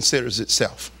only considers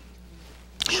itself.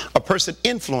 A person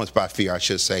influenced by fear, I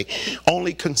should say,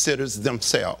 only considers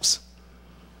themselves.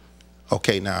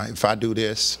 Okay, now if I do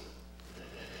this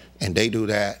and they do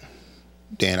that,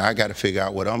 then I got to figure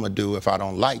out what I'm going to do if I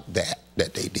don't like that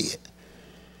they did.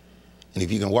 And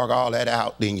if you can work all that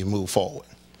out, then you move forward.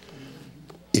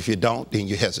 If you don't, then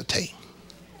you hesitate.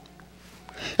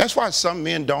 That's why some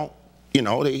men don't, you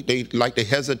know, they like to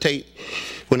hesitate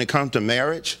when it comes to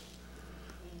marriage.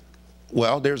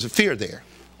 Well, there's a fear there.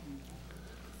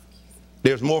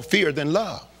 There's more fear than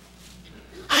love.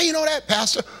 How you know that,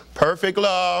 Pastor? Perfect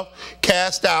love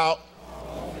cast out.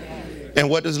 And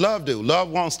what does love do? Love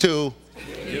wants to.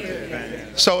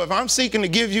 So if I'm seeking to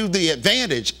give you the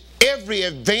advantage, every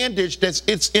advantage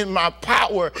it's in my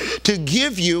power to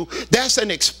give you, that's an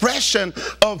expression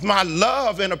of my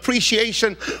love and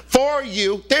appreciation for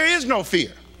you. There is no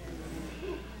fear.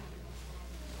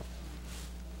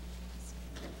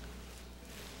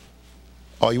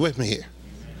 Are you with me here?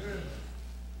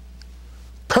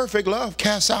 Perfect love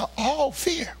casts out all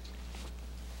fear.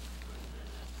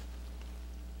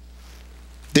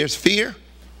 There's fear.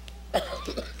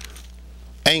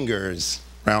 Anger is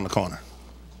around the corner.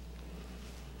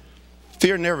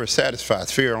 Fear never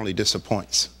satisfies. Fear only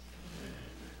disappoints.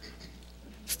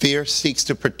 Fear seeks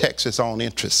to protect its own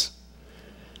interests.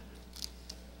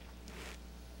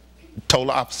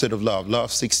 Total opposite of love.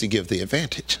 Love seeks to give the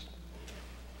advantage.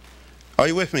 Are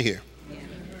you with me here?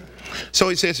 So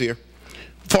he says here,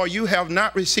 for you have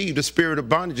not received the spirit of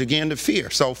bondage again to fear.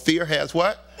 So fear has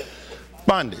what?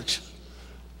 Bondage.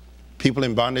 People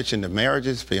in bondage in their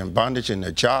marriages, they're in bondage in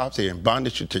their jobs, they're in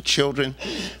bondage with their children.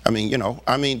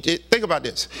 Think about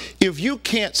this. If you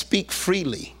can't speak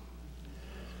freely,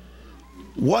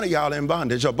 one of y'all in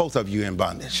bondage or both of you in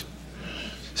bondage.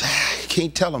 I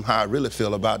can't tell them how I really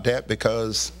feel about that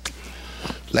because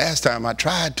last time I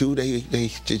tried to, they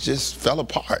just fell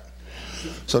apart.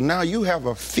 So now you have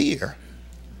a fear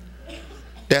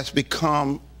that's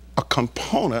become a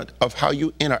component of how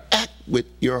you interact with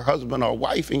your husband or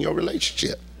wife in your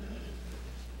relationship.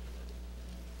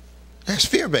 That's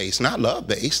fear-based, not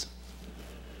love-based.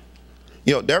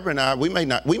 You know, Deborah and I, we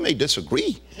may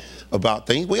disagree about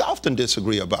things. We often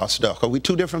disagree about stuff because we're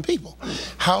two different people.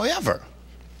 However,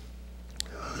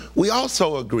 we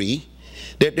also agree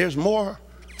that there's more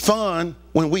fun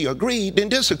when we agree than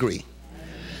disagree.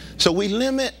 So we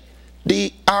limit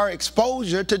our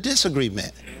exposure to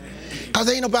disagreement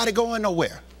because ain't nobody going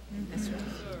nowhere.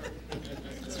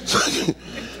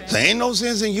 So ain't no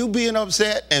sense in you being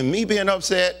upset and me being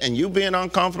upset and you being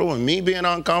uncomfortable and me being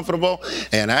uncomfortable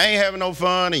and I ain't having no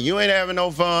fun and you ain't having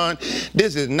no fun.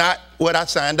 This is not what I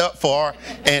signed up for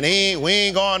and we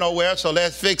ain't going nowhere, so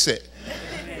let's fix it.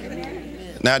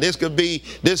 Now this could be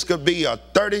a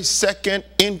 30-second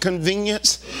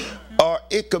inconvenience, or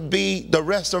it could be the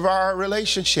rest of our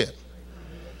relationship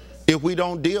if we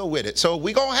don't deal with it. So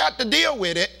we're going to have to deal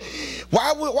with it.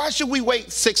 Why should we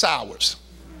wait 6 hours?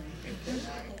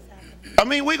 I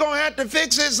mean, we're going to have to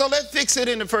fix it, so let's fix it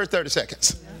in the first 30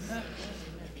 seconds.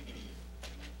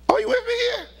 Are you with me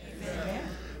here?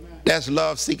 That's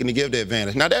love seeking to give the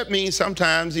advantage. Now that means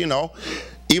sometimes, you know,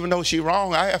 even though she's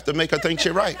wrong, I have to make her think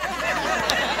she's right.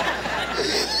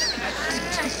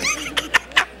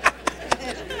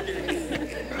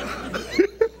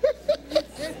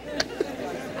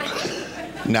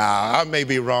 Nah, I may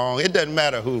be wrong. It doesn't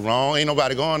matter who's wrong. Ain't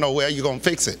nobody going nowhere. You're going to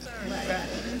fix it.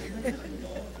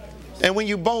 And when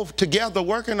you both together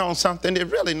working on something,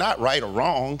 it's really not right or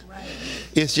wrong.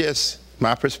 It's just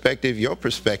my perspective, your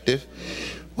perspective.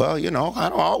 Well, you know, I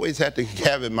don't always have to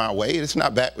have it my way. It's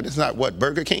not bad. It's not what,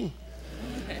 Burger King?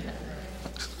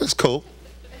 It's cool.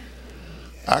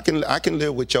 I can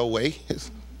live with your way. It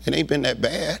ain't been that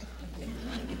bad.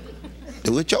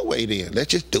 Do it your way then.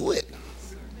 Let's just do it.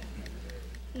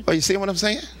 Oh, you see what I'm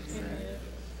saying?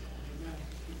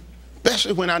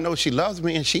 Especially when I know she loves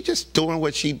me and she just doing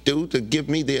what she do to give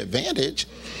me the advantage.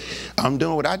 I'm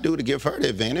doing what I do to give her the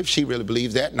advantage. She really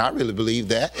believes that and I really believe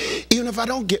that. Even if I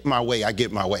don't get my way, I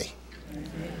get my way.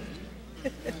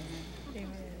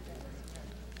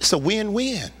 It's a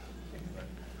win-win.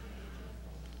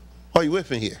 Are you with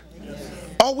me here?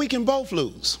 Or we can both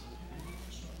lose.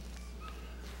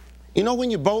 You know,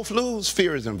 when you both lose,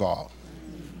 fear is involved.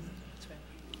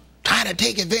 Trying to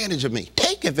take advantage of me.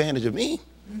 Take advantage of me.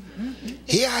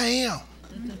 Here I am.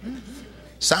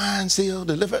 Signed, sealed,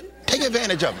 delivered. Take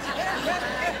advantage of me.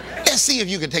 Let's see if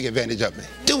you can take advantage of me.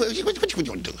 Do it. What you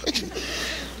going to do?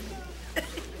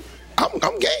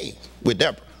 I'm game with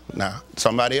Deborah. Now,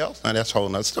 somebody else, now that's a whole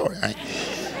nother story. I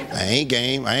ain't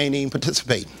game. I ain't even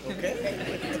participating.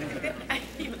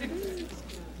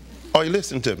 Are you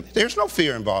listening to me? There's no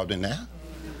fear involved in that.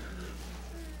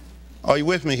 Are you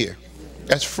with me here?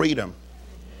 That's freedom.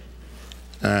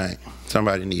 All right.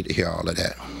 Somebody need to hear all of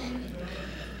that.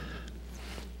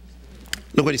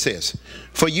 Look what he says.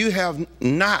 For you have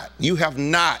not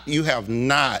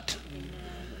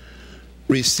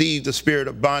received the spirit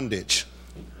of bondage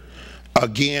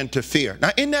again to fear.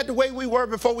 Now, isn't that the way we were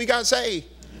before we got saved?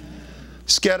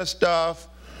 Scared of stuff,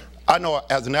 I know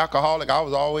as an alcoholic, I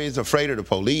was always afraid of the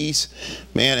police,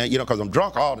 man, because I'm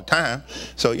drunk all the time.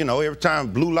 So, every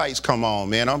time blue lights come on,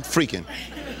 man, I'm freaking.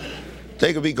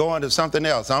 They could be going to something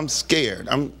else. I'm scared.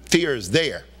 Fear is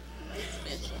there.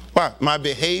 Why? My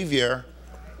behavior,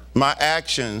 my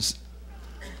actions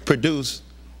produce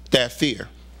that fear.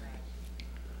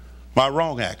 My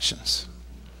wrong actions.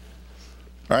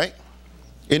 Right?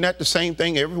 Isn't that the same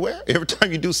thing everywhere? Every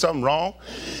time you do something wrong,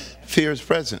 fear is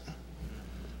present.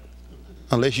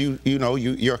 Unless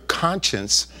your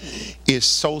conscience is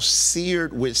so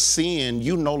seared with sin,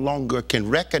 you no longer can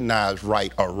recognize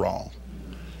right or wrong.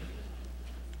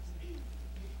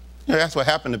 That's what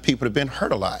happened to people that have been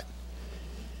hurt a lot.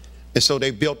 And so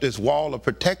they built this wall of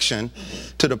protection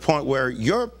to the point where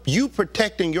you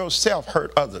protecting yourself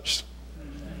hurt others.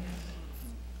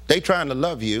 They trying to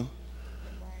love you,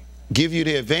 give you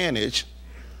the advantage,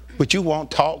 but you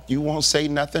won't talk, you won't say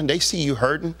nothing. They see you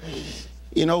hurting.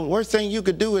 The worst thing you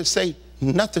could do is say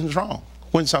nothing's wrong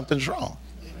when something's wrong.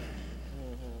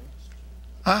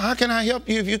 How can I help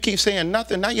you if you keep saying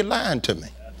nothing? Now you're lying to me.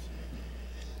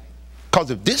 Because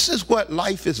if this is what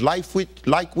life is like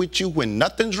with you when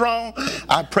nothing's wrong,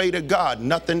 I pray to God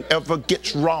nothing ever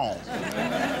gets wrong.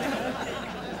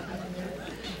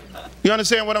 You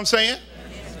understand what I'm saying?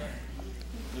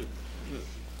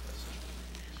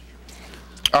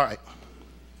 All right.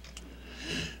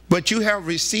 But you have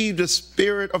received the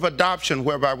spirit of adoption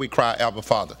whereby we cry, Abba,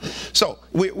 Father. So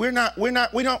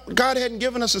God hadn't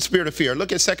given us a spirit of fear.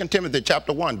 Look at 2 Timothy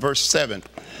chapter 1, verse 7.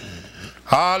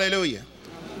 Hallelujah.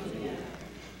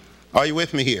 Are you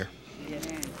with me here?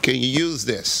 Can you use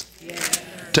this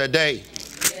today?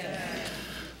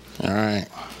 All right.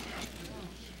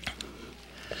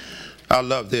 I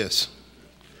love this.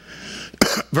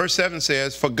 Verse 7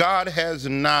 says, for God has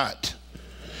not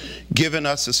given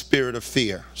us a spirit of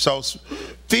fear. So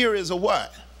fear is a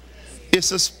what?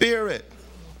 It's a spirit.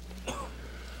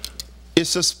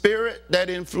 It's a spirit that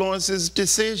influences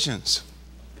decisions.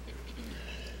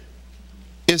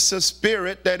 It's a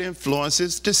spirit that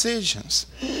influences decisions.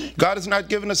 God has not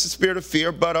given us a spirit of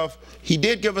fear, but he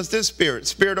did give us this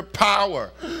spirit of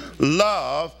power,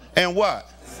 love, and what?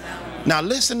 Sound. Now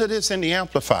listen to this in the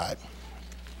Amplified.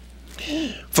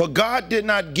 For God did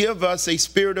not give us a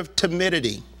spirit of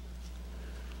timidity.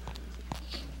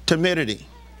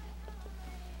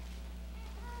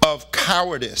 Of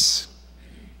cowardice.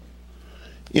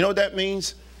 You know what that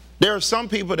means? There are some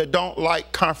people that don't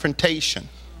like confrontation.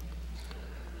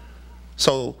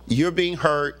 So you're being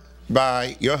hurt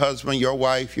by your husband, your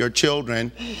wife, your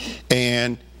children,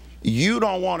 and you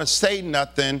don't want to say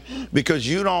nothing because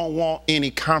you don't want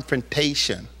any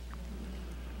confrontation.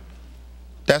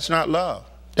 That's not love.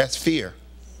 That's fear.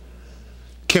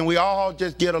 Can we all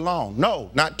just get along?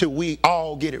 No, not till we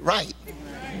all get it right.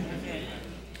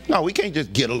 No, we can't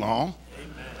just get along.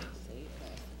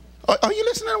 Are you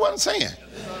listening to what I'm saying?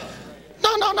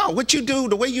 No. What you do,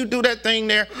 the way you do that thing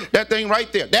there, that thing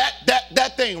right there,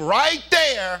 that thing right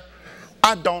there,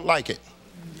 I don't like it.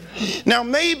 Now,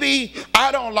 maybe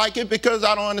I don't like it because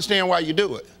I don't understand why you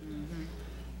do it.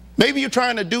 Maybe you're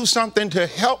trying to do something to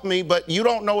help me, but you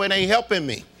don't know it ain't helping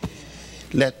me.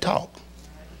 Let's talk.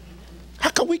 How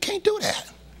come we can't do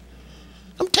that?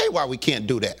 Let me tell you why we can't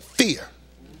do that. Fear.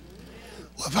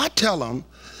 Well, if I tell them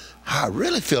how I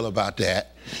really feel about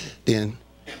that, then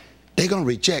they're going to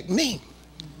reject me.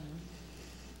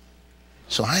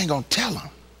 So I ain't going to tell them.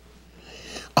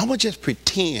 I'm going to just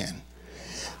pretend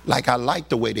like I like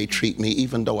the way they treat me,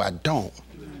 even though I don't.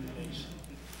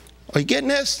 Are you getting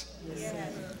this? Yes.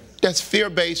 That's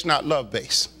fear-based, not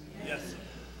love-based. Yes.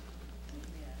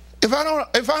 If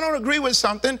I don't agree with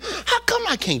something, how come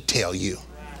I can't tell you?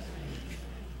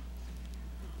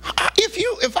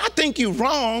 If I think you're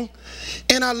wrong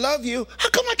and I love you, how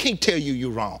come I can't tell you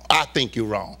you're wrong? I think you're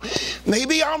wrong.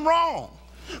 Maybe I'm wrong.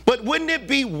 But wouldn't it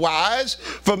be wise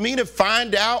for me to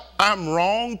find out I'm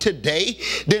wrong today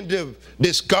than to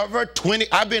discover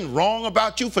I've been wrong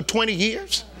about you for 20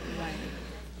 years?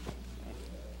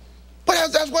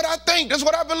 But that's what I think. That's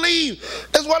what I believe.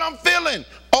 That's what I'm feeling.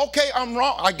 Okay, I'm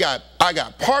wrong. I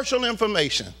got partial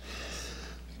information.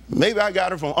 Maybe I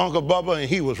got it from Uncle Bubba and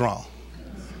he was wrong.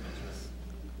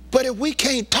 But if we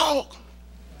can't talk,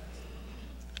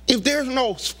 if there's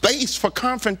no space for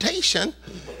confrontation,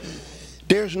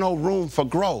 there's no room for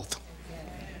growth.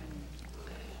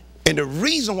 And the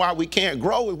reason why we can't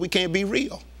grow is we can't be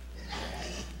real.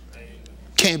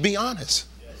 Can't be honest.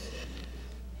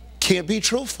 Can't be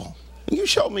truthful. You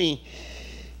show me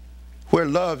where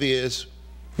love is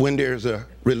when there's a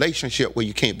relationship where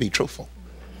you can't be truthful.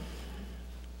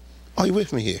 Are you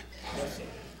with me here?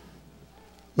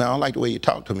 man, I don't like the way you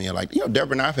talk to me. Like,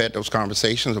 Deborah and I have had those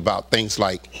conversations about things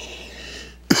like,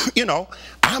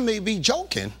 I may be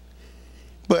joking,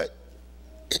 but,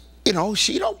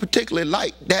 she don't particularly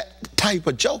like that type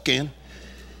of joking.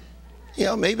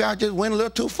 Maybe I just went a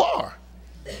little too far.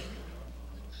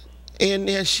 And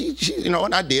then she and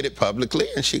I did it publicly,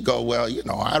 and she go, well,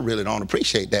 I really don't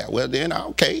appreciate that. Well, then,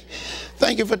 okay,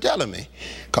 thank you for telling me,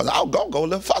 because I'll go a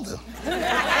little further.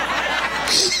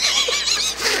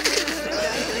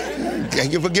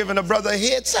 Thank you for giving a brother a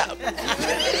heads up.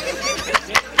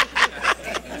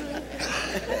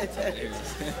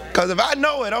 Because if I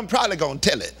know it, I'm probably going to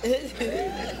tell it.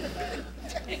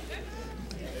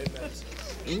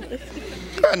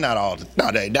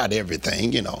 Not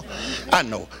everything, I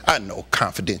know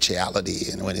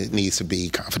confidentiality and when it needs to be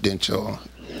confidential. All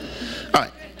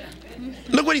right.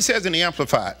 Look what he says in the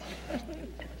Amplified.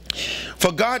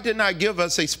 For God did not give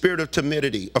us a spirit of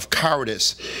timidity, of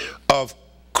cowardice, of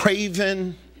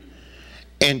craven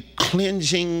and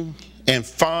cleansing and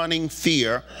fawning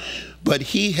fear, but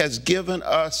he has given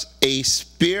us a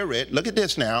spirit, look at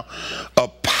this now,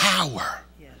 of power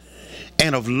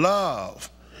and of love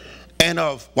and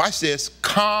of, watch this,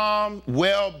 calm,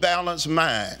 well-balanced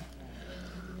mind.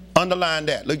 Underline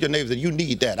that. Look at your neighbor and say, you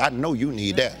need that. I know you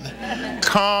need that.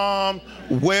 Calm,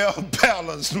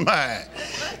 well-balanced mind.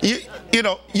 You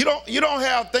don't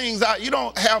have things out,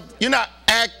 you're not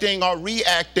acting or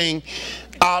reacting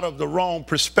out of the wrong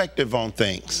perspective on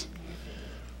things.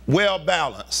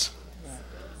 Well-balanced.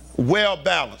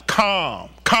 Well-balanced. Calm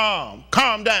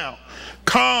down.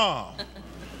 Calm.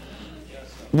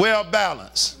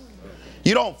 Well-balanced.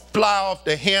 You don't fly off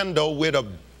the handle with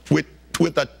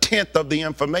a tenth of the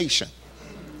information.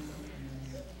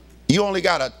 You only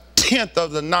got a tenth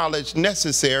of the knowledge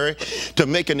necessary to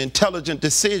make an intelligent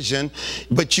decision,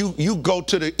 but you go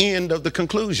to the end of the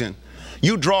conclusion.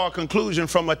 You draw a conclusion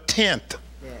from a tenth.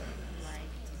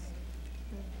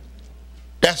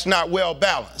 That's not well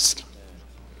balanced.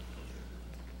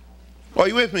 Are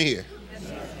you with me here?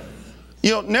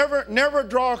 Never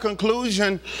draw a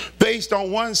conclusion based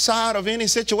on one side of any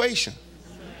situation.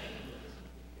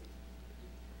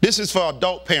 This is for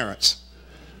adult parents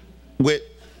with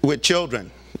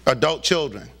children, adult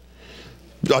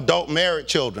married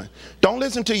children. Don't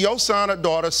listen to your son or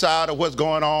daughter's side of what's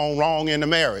going on wrong in the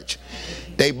marriage.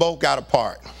 They both got a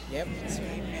part. Yep.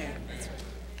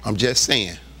 I'm just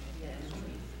saying.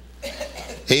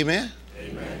 Amen.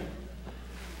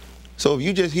 So if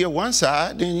you just hear one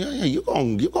side, then you're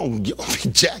gonna be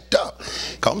jacked up.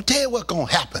 Come tell you what's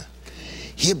gonna happen.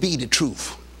 Here be the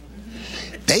truth.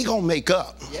 They gonna make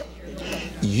up.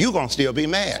 You gonna still be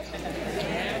mad.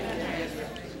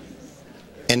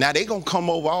 And now they gonna come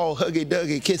over all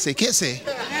huggy-duggy, kissy-kissy,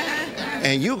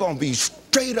 and you gonna be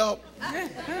straight up,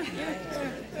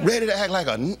 ready to act like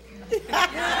a.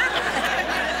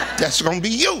 That's gonna be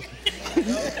you.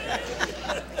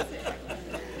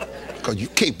 Because you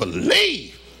can't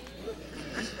believe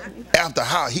after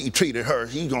how he treated her,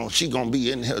 she gonna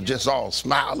be in here just all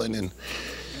smiling, and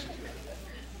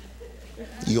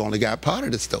you only got part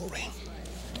of the story.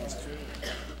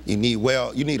 You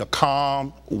need a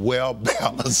calm,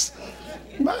 well-balanced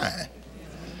mind.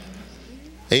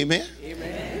 Amen?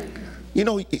 Amen.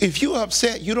 If you're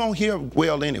upset, you don't hear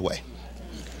well anyway.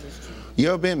 You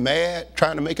ever been mad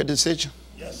trying to make a decision?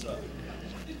 Yes, sir.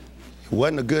 It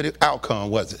wasn't a good outcome,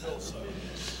 was it?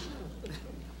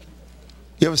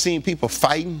 You ever seen people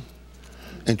fighting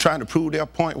and trying to prove their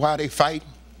point while they fight?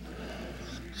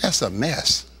 That's a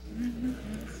mess.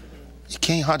 You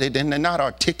can't hardly, they're not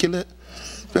articulate.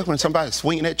 Especially when somebody's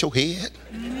swinging at your head.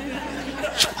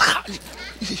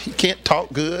 You can't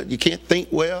talk good. You can't think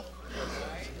well.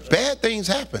 Bad things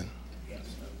happen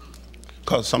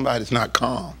because somebody's not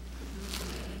calm.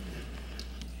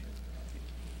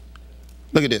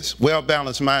 Look at this.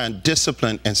 Well-balanced mind,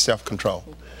 discipline, and self-control.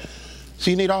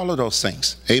 So you need all of those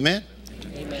things. Amen?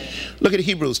 Amen. Look at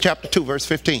Hebrews chapter 2, verse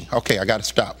 15. Okay, I got to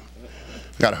stop.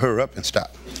 I got to hurry up and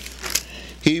stop.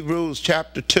 Hebrews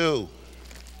chapter 2.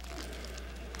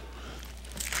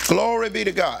 Glory be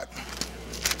to God.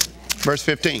 Verse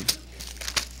 15.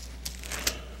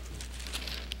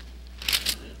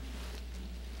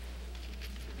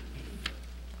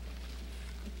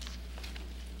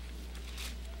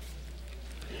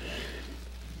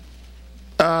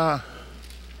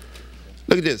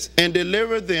 Look at this. And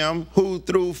deliver them who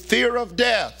through fear of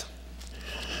death.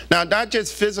 Now, not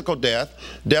just physical death,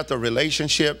 death of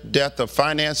relationship, death of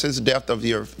finances, death of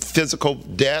your physical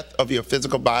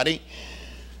body.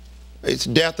 It's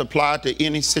death applied to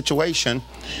any situation.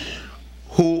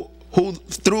 Who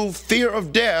through fear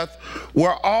of death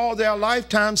were all their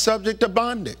lifetime subject to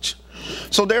bondage.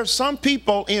 So there's some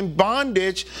people in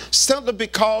bondage simply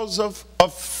because of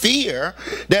fear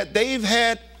that they've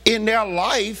had in their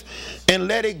life and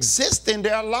let exist in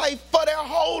their life for their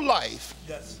whole life.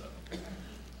 Yes, sir.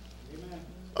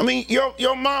 I mean,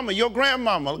 your mama, your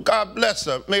grandmama, God bless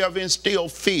her, may have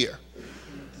instilled fear.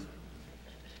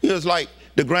 It was like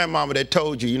the grandmama that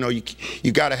told you, you know,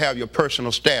 you got to have your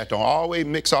personal stash. Don't always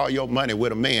mix all your money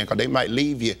with a man because they might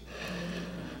leave you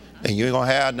and you ain't going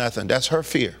to have nothing. That's her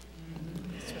fear.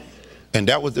 And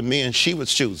that was the men she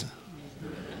was choosing.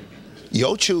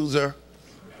 Your chooser,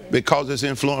 because it's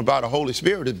influenced by the Holy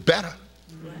Spirit, is better.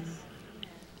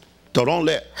 So don't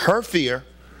let her fear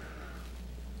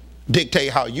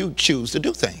dictate how you choose to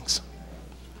do things.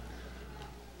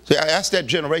 See, that's that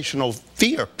generational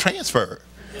fear transferred.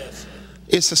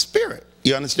 It's a spirit,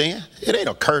 you understand? It ain't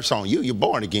a curse on you, you're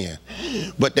born again.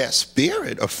 But that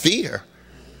spirit of fear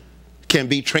can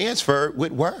be transferred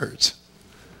with words.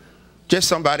 Just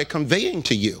somebody conveying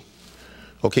to you.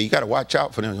 Okay, you got to watch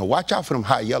out for them. Watch out for them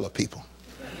high yellow people.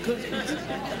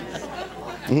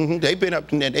 They've been up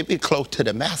there, they've been close to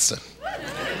the master.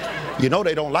 You know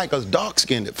they don't like us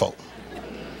dark-skinned folk.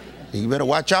 You better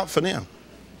watch out for them.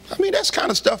 I mean, that's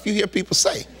kind of stuff you hear people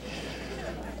say.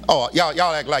 Oh,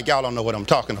 y'all act like y'all don't know what I'm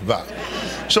talking about.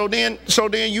 So then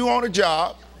you on a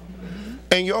job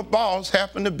and your boss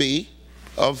happen to be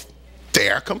of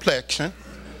their complexion.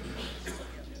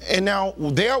 And now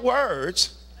their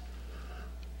words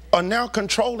are now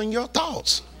controlling your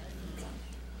thoughts.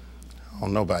 I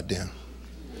don't know about them.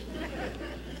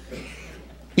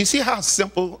 You see how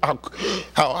simple,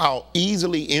 how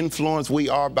easily influenced we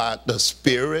are by the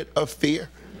spirit of fear?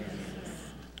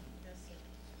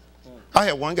 I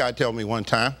had one guy tell me one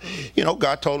time, you know,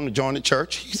 God told him to join the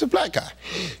church. He's a black guy.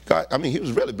 God, I mean, he was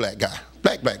a really black guy,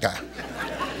 black guy.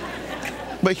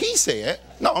 But he said,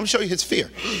 no, I'm going to show you his fear.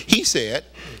 He said,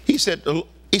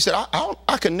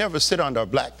 I can never sit under a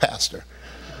black pastor.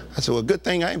 I said, well, good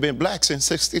thing I ain't been black since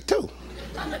 '62.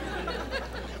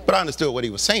 But I understood what he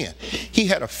was saying. He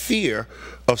had a fear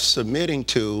of submitting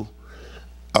to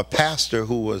a pastor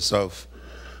who was of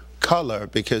color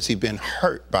because he'd been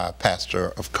hurt by a pastor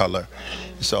of color.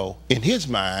 So in his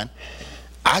mind,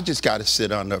 I just got to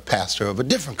sit under a pastor of a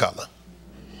different color.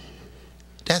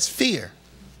 That's fear.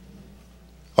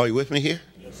 Are you with me here?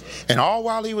 Yes, and all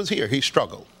while he was here, he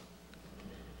struggled.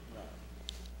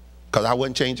 Because I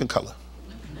wasn't changing color.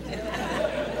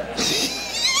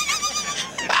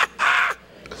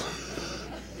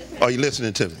 Are you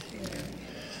listening to me?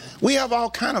 We have all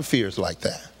kind of fears like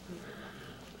that.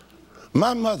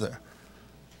 My mother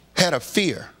had a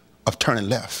fear of turning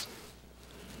left.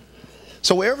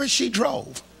 So wherever she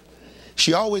drove,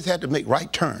 she always had to make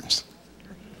right turns.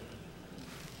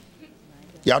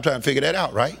 Y'all trying to figure that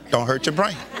out, right? Don't hurt your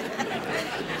brain.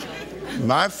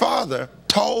 My father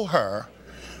told her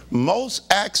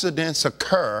most accidents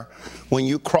occur when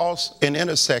you cross an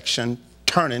intersection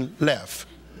turning left.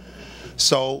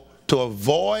 So to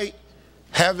avoid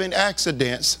having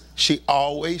accidents, she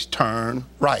always turned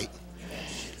right.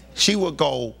 She would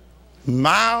go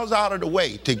miles out of the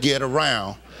way to get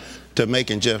around to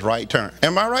making just right turn.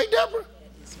 Am I right, Deborah?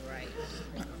 That's right.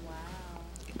 Wow.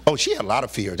 Oh, she had a lot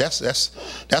of fear. That's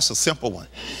a simple one.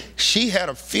 She had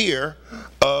a fear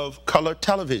of color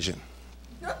television.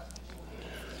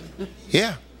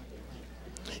 Yeah.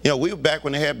 You know, we were back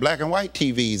when they had black and white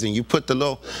TVs, and you put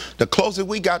the closest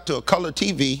we got to a color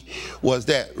TV was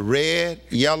that red,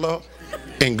 yellow,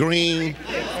 and green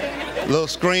little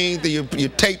screen that you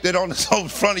taped it on the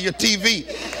front of your TV.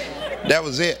 That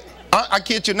was it. I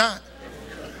kid you not.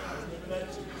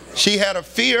 She had a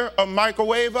fear of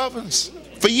microwave ovens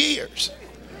for years.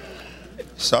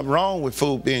 Something wrong with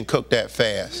food being cooked that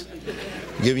fast.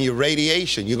 Giving you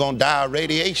radiation. You're going to die of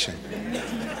radiation.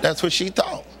 That's what she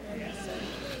thought.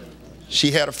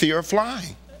 She had a fear of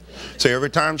flying. So every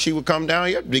time she would come down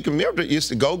here, Deacon Mildred used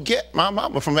to go get my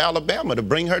mama from Alabama to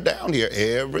bring her down here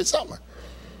every summer.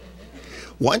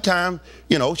 One time,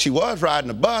 you know, she was riding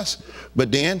a bus,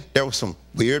 but then there were some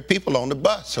weird people on the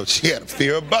bus, so she had a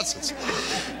fear of buses.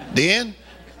 Then,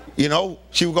 you know,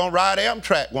 she was going to ride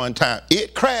Amtrak one time.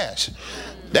 It crashed.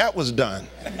 That was done.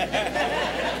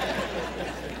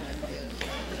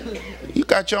 You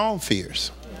got your own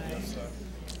fears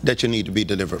that you need to be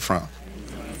delivered from.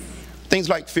 Things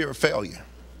like fear of failure.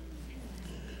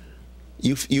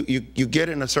 You get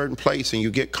in a certain place and you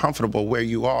get comfortable where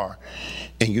you are,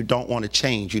 and you don't want to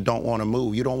change. You don't want to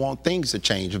move. You don't want things to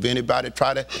change. If anybody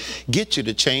try to get you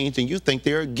to change, then you think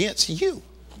they're against you.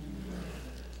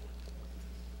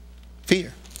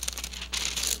 Fear.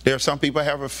 There are some people who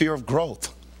have a fear of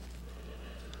growth.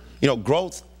 You know,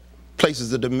 growth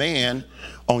places a demand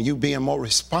on you being more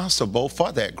responsible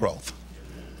for that growth,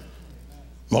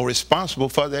 more responsible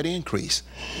for that increase.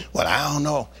 Well, I don't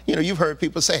know. You know, you've heard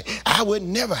people say, I would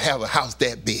never have a house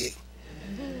that big.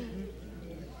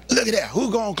 Look at that.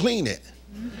 Who's going to clean it?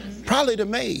 Probably the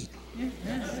maid.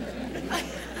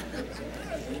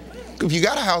 If you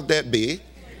got a house that big,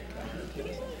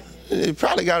 you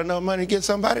probably got enough money to get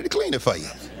somebody to clean it for you.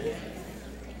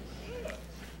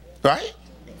 Right?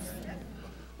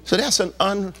 So that's an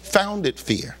unfounded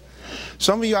fear.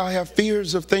 Some of y'all have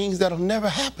fears of things that'll never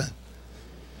happen.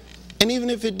 And even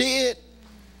if it did,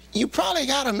 you probably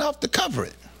got enough to cover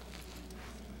it.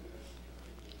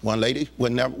 One lady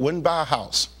wouldn't buy a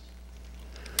house.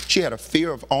 She had a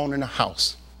fear of owning a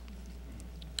house.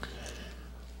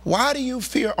 Why do you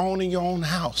fear owning your own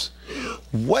house?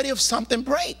 What if something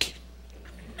breaks?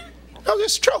 No,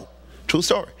 this is true. True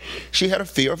story. She had a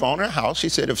fear of owning a house. She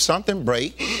said, if something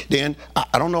breaks, then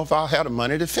I don't know if I'll have the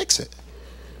money to fix it.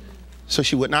 So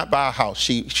she would not buy a house.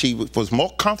 She was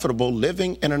more comfortable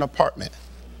living in an apartment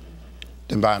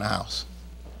than buying a house.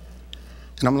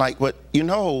 And I'm like, but you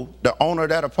know, the owner of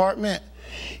that apartment,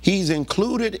 he's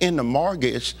included in the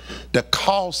mortgage the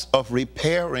cost of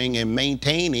repairing and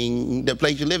maintaining the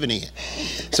place you're living in.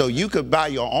 So you could buy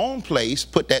your own place,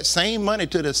 put that same money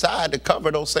to the side to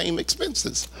cover those same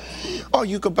expenses. Or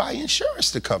you could buy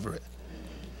insurance to cover it.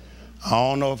 I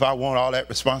don't know if I want all that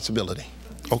responsibility.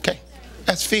 Okay,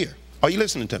 that's fear. Are you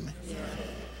listening to me? You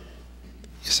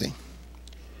see?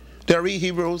 Did I read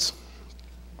Hebrews?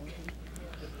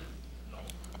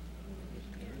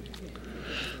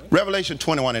 Revelation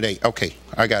 21:8. Okay,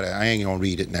 I got it. I ain't going to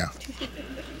read it now.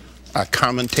 I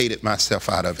commentated myself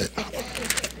out of it.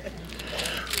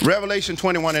 Revelation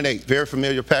 21:8. Very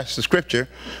familiar passage of scripture,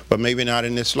 but maybe not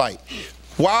in this light.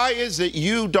 Why is it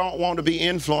you don't want to be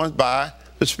influenced by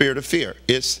the spirit of fear?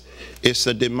 It's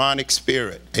a demonic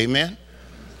spirit. Amen?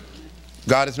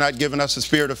 God has not given us a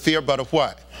spirit of fear, but of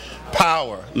what?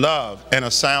 Power, love, and a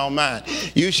sound mind.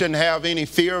 You shouldn't have any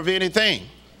fear of anything.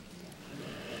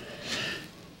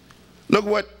 Look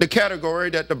what the category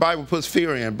that the Bible puts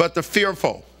fear in. But the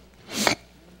fearful.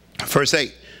 Verse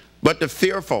 8. But the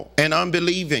fearful and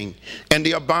unbelieving and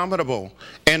the abominable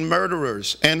and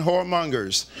murderers and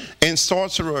whoremongers and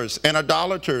sorcerers and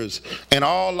idolaters and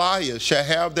all liars shall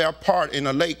have their part in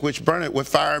a lake which burneth with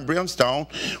fire and brimstone,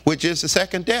 which is the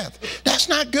second death. That's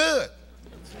not good.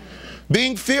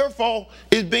 Being fearful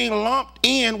is being lumped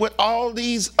in with all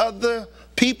these other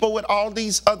people with all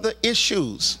these other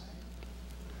issues.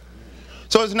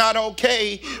 So it's not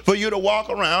okay for you to walk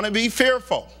around and be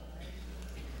fearful.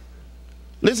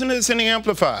 Listen to this in the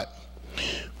Amplified.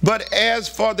 But as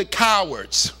for the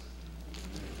cowards,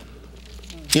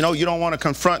 you know, you don't want to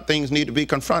confront things need to be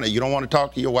confronted. You don't want to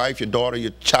talk to your wife, your daughter,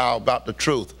 your child about the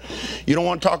truth. You don't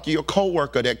want to talk to your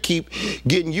coworker that keep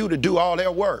getting you to do all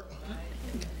their work.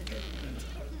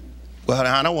 Well,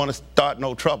 I don't want to start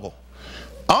no trouble.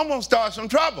 I'm going to start some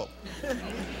trouble.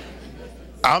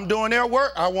 I'm doing their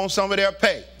work. I want some of their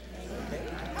pay.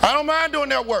 I don't mind doing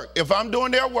their work. If I'm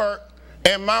doing their work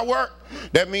and my work,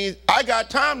 that means I got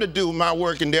time to do my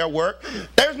work and their work.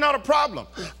 There's not a problem.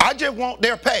 I just want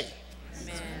their pay.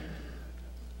 Amen.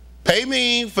 Pay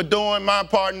me for doing my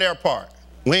part and their part.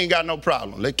 We ain't got no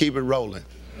problem. Let's keep it rolling.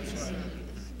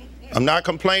 I'm not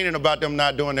complaining about them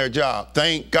not doing their job.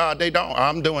 Thank God they don't.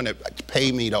 I'm doing it.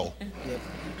 Pay me though.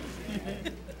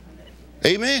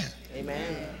 Amen.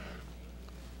 Amen.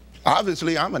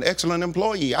 Obviously, I'm an excellent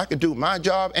employee. I could do my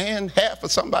job and half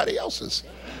of somebody else's.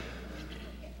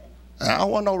 I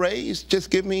don't want no raise.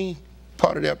 Just give me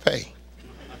part of their pay.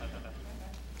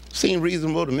 Seem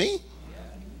reasonable to me.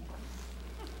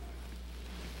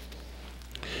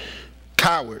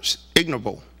 Cowards,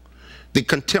 ignorable, the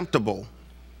contemptible,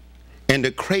 and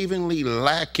the cravenly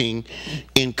lacking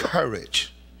in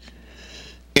courage,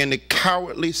 and the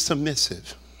cowardly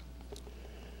submissive.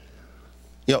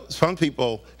 You know, some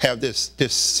people have this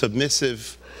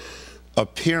submissive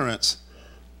appearance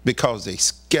because they're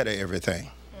scared of everything.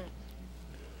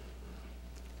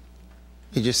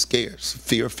 They're just scared,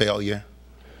 fear of failure.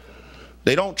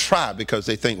 They don't try because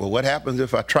they think, well, what happens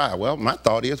if I try? Well, my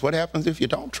thought is, what happens if you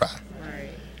don't try? Right.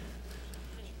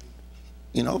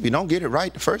 You know, if you don't get it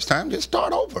right the first time, just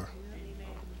start over.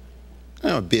 You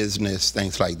know, business,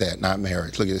 things like that, not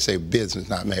marriage. Look at it, say business,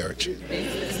 not marriage.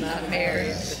 Business, not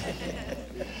marriage.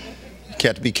 You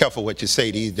have to be careful what you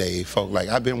say these days, folks. Like,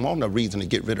 I've been wanting a reason to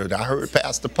get rid of it. I heard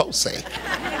Pastor Powe say.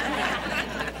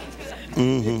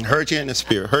 Hurt you in the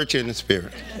spirit, hurt you in the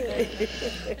spirit.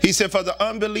 He said, for the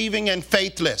unbelieving and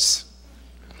faithless.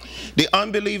 The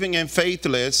unbelieving and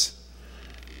faithless,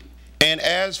 and And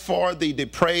as for the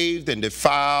depraved and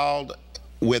defiled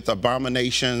with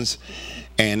abominations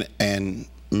and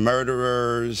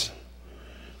murderers,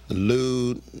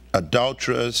 lewd,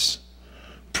 adulterers,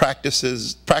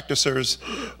 practicers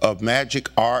of magic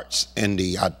arts, and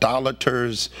the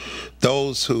idolaters,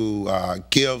 those who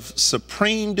give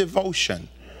supreme devotion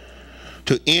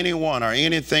to anyone or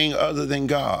anything other than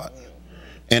God,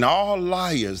 and all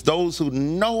liars, those who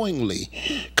knowingly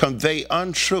convey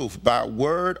untruth by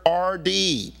word or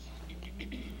deed,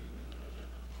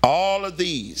 all of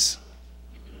these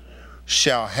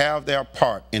shall have their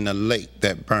part in the lake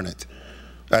that burneth,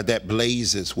 that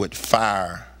blazes with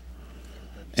fire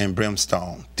and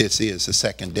brimstone. This is the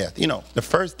second death. You know, the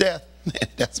first death,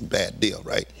 that's a bad deal,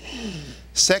 right?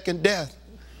 Second death,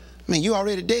 I mean, you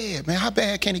already dead, man. How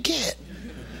bad can it get?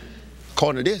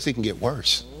 According to this, it can get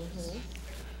worse.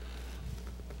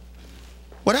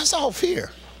 Well, that's all fear.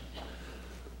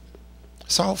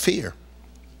 It's all fear.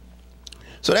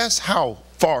 So that's how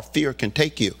far fear can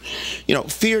take you. You know,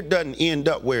 fear doesn't end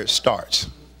up where it starts.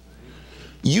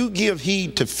 You give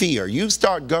heed to fear, you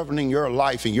start governing your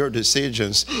life and your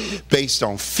decisions based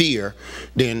on fear,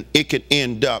 then it could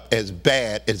end up as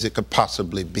bad as it could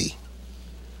possibly be.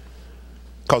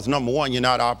 Because number one, you're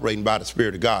not operating by the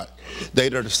Spirit of God. They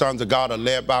that are the sons of God are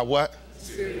led by what?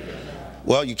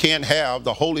 Well, you can't have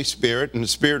the Holy Spirit and the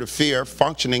spirit of fear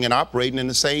functioning and operating in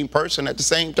the same person at the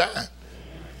same time.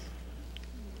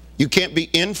 You can't be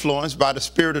influenced by the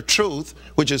spirit of truth,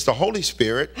 which is the Holy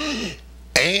Spirit,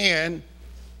 and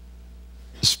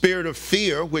the spirit of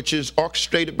fear, which is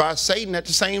orchestrated by Satan at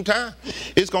the same time.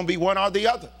 It's going to be one or the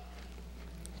other.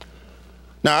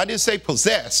 Now, I didn't say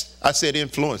possessed. I said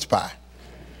influenced by.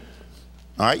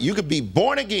 All right, you could be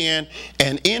born again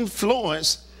and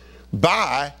influenced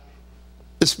by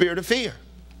the spirit of fear.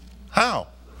 How?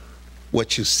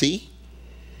 What you see,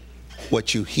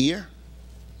 what you hear,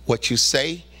 what you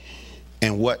say,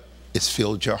 and what has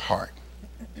filled your heart.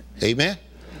 Amen?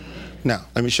 Now,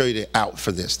 let me show you the out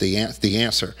for this, the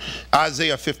answer.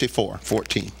 Isaiah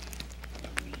 54:14.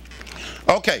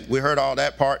 Okay, we heard all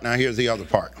that part. Now here's the other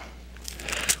part.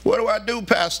 What do I do,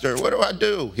 Pastor? What do I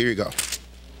do? Here you go.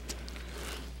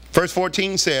 Verse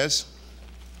 14 says,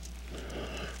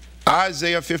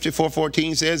 Isaiah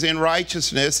 54:14 says, in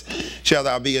righteousness shall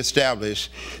thou be established,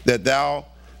 that thou,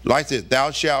 like this,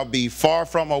 thou shalt be far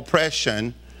from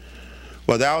oppression,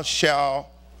 for thou shalt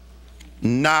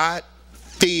not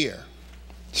fear.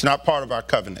 It's not part of our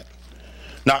covenant,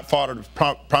 not part of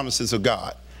the promises of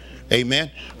God.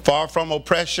 Amen. Far from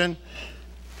oppression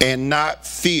and not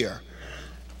fear,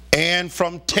 and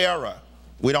from terror.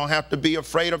 We don't have to be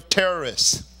afraid of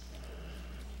terrorists.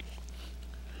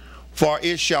 For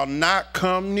it shall not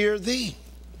come near thee.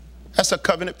 That's a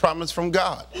covenant promise from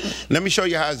God. Let me show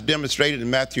you how it's demonstrated in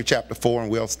Matthew chapter 4,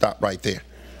 and we'll stop right there.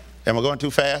 Am I going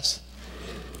too fast?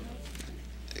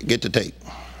 Get the tape.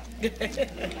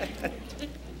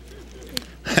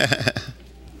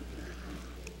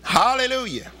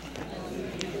 Hallelujah.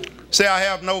 Say, I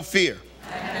have no fear.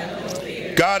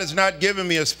 God has not given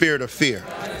me a spirit of fear.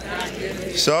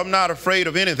 So I'm not afraid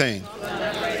of anything.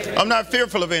 I'm not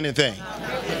fearful of anything.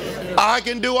 I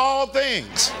can do all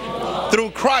things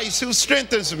through Christ who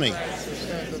strengthens me.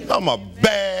 I'm a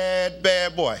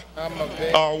bad boy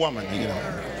or woman, you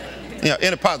know. Yeah,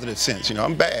 in a positive sense, you know.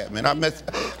 I'm bad, man. I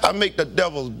make the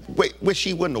devil wish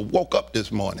he wouldn't have woke up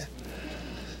this morning.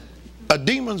 A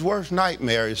demon's worst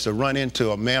nightmare is to run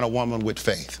into a man or woman with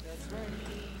faith.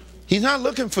 He's not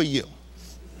looking for you.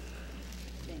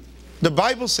 The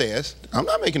Bible says, I'm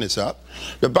not making this up,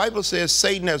 the Bible says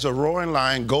Satan as a roaring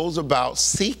lion goes about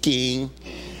seeking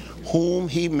whom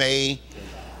he may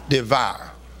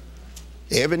devour.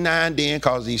 Every now and then,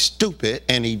 because he's stupid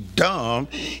and he's dumb,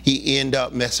 he end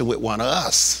up messing with one of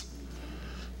us.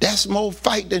 That's more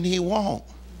fight than he want.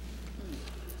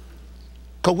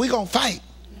 Because we're going to fight.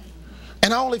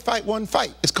 And I only fight one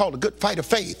fight. It's called a good fight of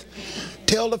faith.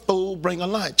 Tell the fool, bring a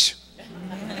lunch.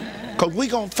 Because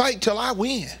we're going to fight till I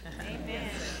win.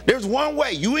 There's one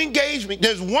way. You engage me.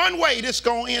 There's one way this is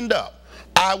going to end up.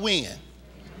 I win.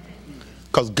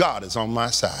 Because God is on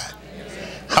my side.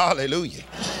 Hallelujah.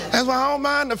 That's why I don't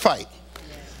mind the fight.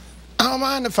 I don't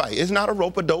mind the fight. It's not a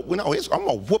rope a dope. No, I'm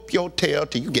going to whoop your tail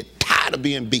till you get tired of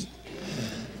being beat.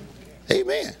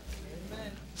 Amen.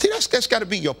 See, that's got to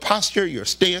be your posture, your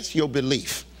stance, your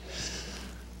belief.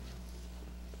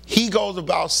 He goes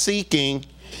about seeking.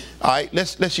 All right,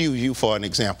 let's use you for an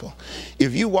example.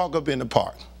 If you walk up in the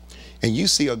park and you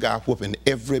see a guy whooping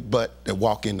every butt that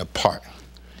walk in the park,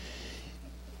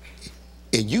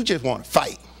 and you just want to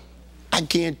fight, I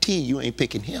guarantee you ain't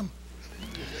picking him.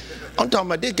 I'm talking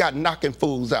about this guy knocking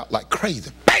fools out like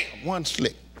crazy. Bam, one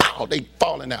slick, pow, they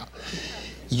falling out.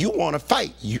 You want to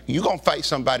fight. You going to fight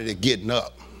somebody that's getting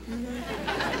up.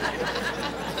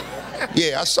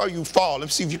 Yeah, I saw you fall.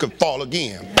 Let's see if you can fall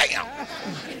again. Bam!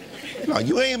 No,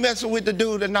 you ain't messing with the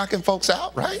dude that's knocking folks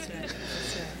out, right?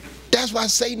 That's why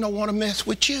Satan don't want to mess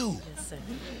with you.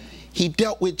 He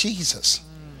dealt with Jesus.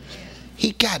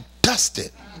 He got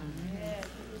dusted.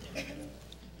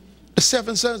 The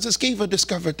 7 sons of Sceva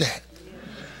discovered that.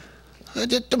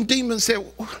 Them demons said,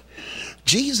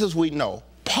 Jesus we know,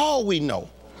 Paul we know,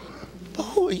 but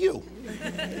who are you?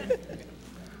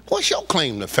 What's your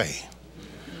claim to fame?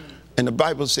 And the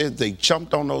Bible says they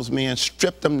jumped on those men,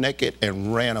 stripped them naked,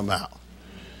 and ran them out.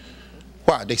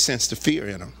 Why? They sensed the fear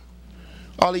in them.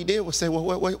 All he did was say,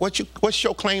 well, what's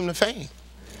your claim to fame?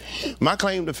 My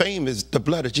claim to fame is the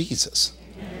blood of Jesus.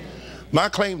 My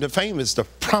claim to fame is the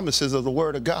promises of the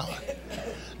Word of God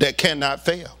that cannot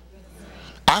fail.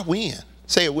 I win.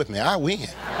 Say it with me. I win.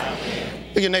 I win.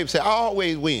 Look at your neighbor, say, I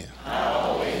always win. I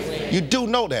always win. You do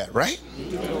know that, right? You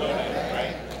do know that,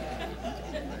 right?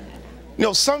 You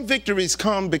know, some victories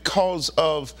come because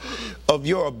of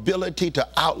your ability to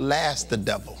outlast the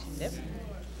devil. Yep.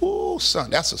 Ooh,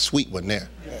 son, that's a sweet one there.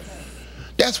 Yes.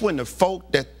 That's when the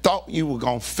folk that thought you were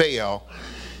going to fail,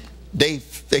 they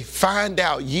find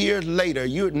out years later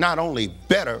you're not only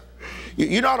better,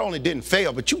 you not only didn't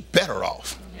fail, but you're better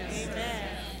off. Yes.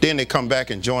 Then they come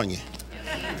back and join you.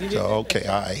 So, okay,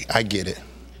 all right, I get it.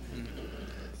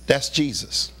 That's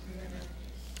Jesus.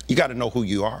 You got to know who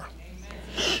you are.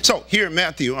 So here in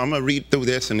Matthew, I'm going to read through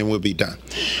this and then we'll be done.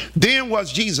 Then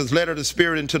was Jesus led of the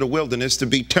Spirit into the wilderness to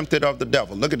be tempted of the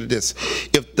devil. Look at this.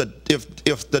 If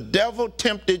the devil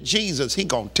tempted Jesus, he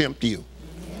going to tempt you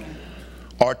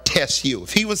or test you.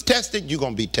 If he was tested, you're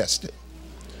going to be tested.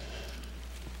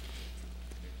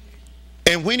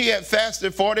 And when he had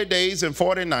fasted 40 days and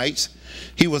 40 nights,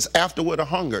 he was afterward a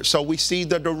hunger. So we see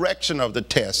the direction of the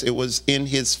test. It was in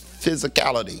his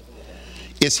physicality,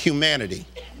 his humanity.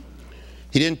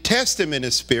 He didn't test him in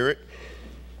his spirit.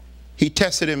 He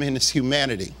tested him in his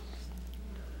humanity.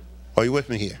 Are you with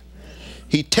me here?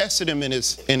 He tested him in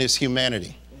his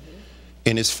humanity,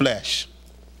 in his flesh.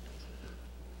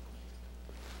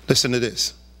 Listen to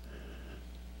this.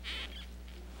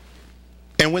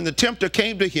 And when the tempter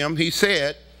came to him, he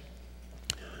said,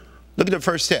 look at the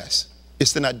first test.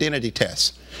 It's an identity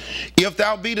test. If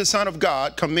thou be the Son of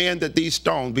God, command that these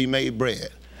stones be made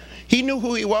bread. He knew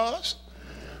who he was,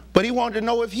 but he wanted to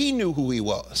know if he knew who he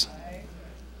was.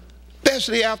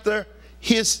 Especially after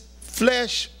his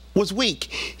flesh was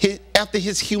weak, after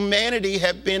his humanity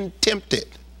had been tempted.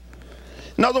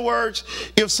 In other words,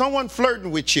 if someone flirting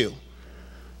with you,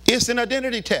 it's an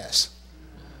identity test.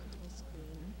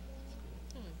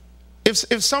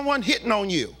 If someone hitting on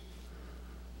you,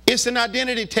 it's an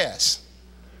identity test.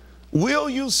 Will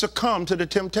you succumb to the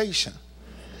temptation?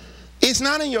 It's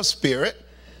not in your spirit.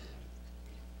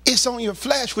 It's on your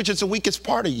flesh, which is the weakest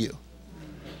part of you.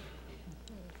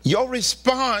 Your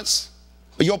response,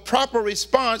 your proper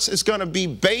response is going to be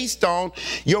based on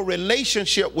your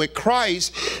relationship with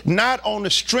Christ, not on the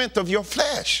strength of your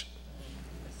flesh.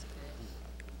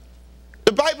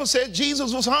 The Bible said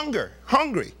Jesus was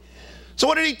hungry. So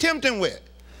what did he tempt him with?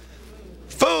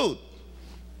 Food.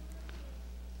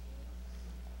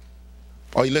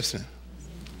 Are you listening?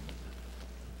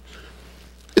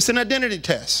 It's an identity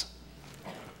test.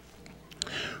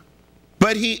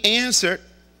 But he answered,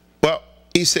 well,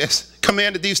 he says,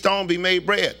 command that these stones be made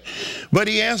bread. But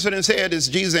he answered and said, as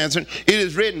Jesus answered, it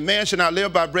is written, man shall not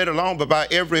live by bread alone, but by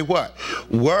every what?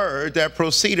 Word that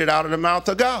proceeded out of the mouth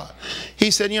of God. He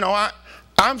said, you know,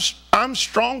 I'm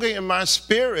stronger in my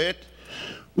spirit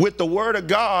with the word of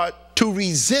God to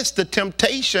resist the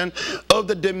temptation of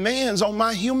the demands on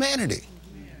my humanity.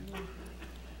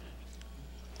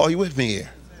 Are you with me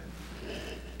here?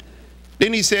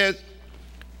 Then he said,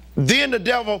 then the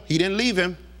devil, he didn't leave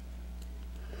him.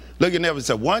 Look at never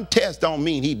said, one test don't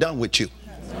mean he done with you.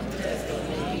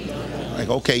 Like,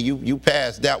 okay, you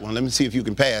passed that one. Let me see if you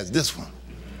can pass this one.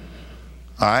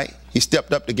 All right. He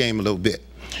stepped up the game a little bit.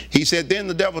 He said, then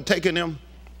the devil taking him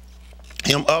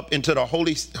up into the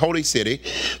holy city,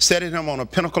 setting him on a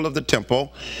pinnacle of the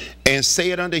temple, and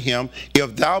said unto him,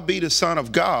 if thou be the Son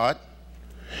of God,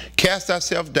 cast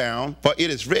thyself down, for it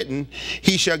is written,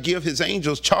 he shall give his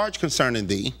angels charge concerning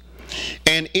thee,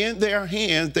 and in their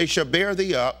hands they shall bear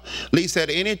thee up, lest at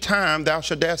any time thou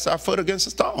shalt dash thy foot against a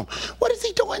stone. What is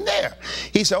he doing there?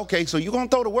 He said, okay, so you're going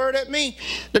to throw the word at me?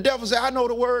 The devil said, I know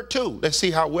the word too. Let's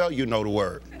see how well you know the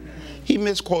word. He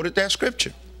misquoted that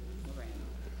scripture.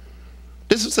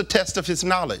 This is a test of his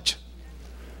knowledge.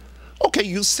 Okay,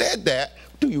 you said that,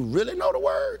 do you really know the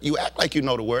word? You act like you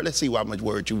know the word. Let's see how much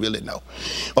word you really know.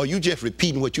 Or you just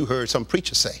repeating what you heard some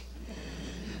preacher say.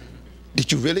 Did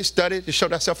you really study to show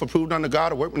thyself approved unto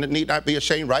God, a workman that need not be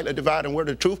ashamed, rightly dividing word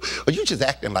of truth? Or you just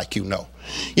acting like you know?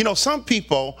 You know, some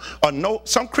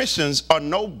Christians are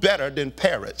no better than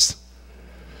parrots.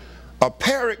 A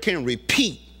parrot can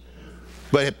repeat,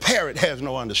 but a parrot has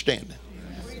no understanding.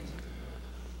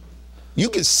 You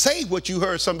can say what you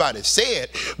heard somebody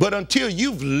said, but until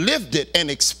you've lived it and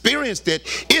experienced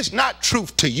it, it's not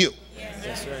truth to you.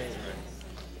 That's right.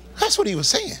 That's what he was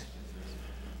saying.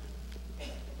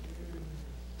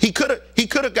 He could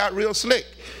have got real slick,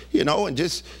 you know, and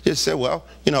just said, well,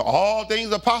 you know, all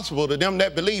things are possible to them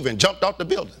that believe, and jumped off the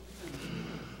building.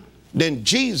 Then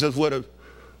Jesus would have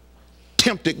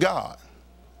tempted God,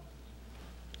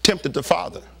 tempted the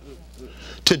Father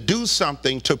to do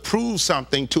something, to prove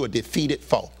something to a defeated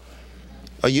foe.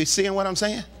 Are you seeing what I'm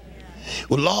saying?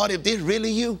 Well, Lord, if this really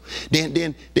you,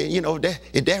 then you know,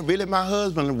 if that really my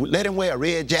husband, let him wear a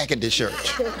red jacket to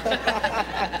church.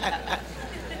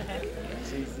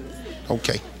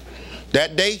 Okay.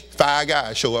 That day, 5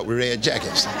 guys show up with red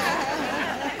jackets.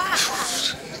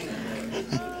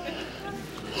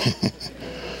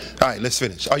 All right, let's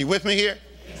finish. Are you with me here?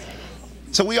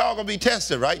 So we all going to be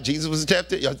tested, right? Jesus was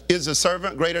tested. Is the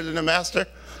servant greater than the master?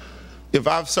 If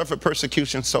I've suffered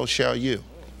persecution, so shall you.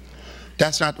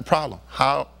 That's not the problem.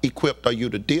 How equipped are you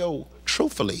to deal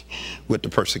truthfully with the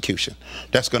persecution?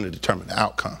 That's going to determine the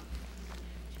outcome.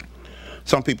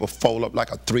 Some people fold up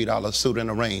like a $3 suit in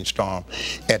a rainstorm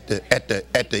at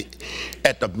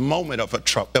the moment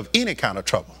of any kind of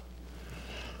trouble.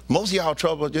 Most of y'all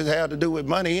trouble just have to do with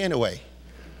money anyway.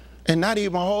 And not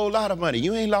even a whole lot of money.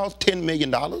 You ain't lost $10 million.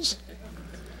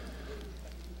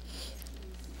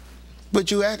 But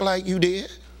you act like you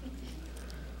did.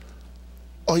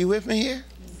 Are you with me here?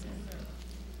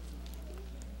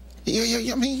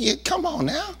 I mean, come on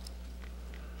now.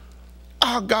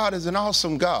 Our God is an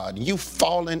awesome God. You've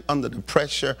fallen under the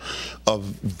pressure of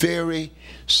very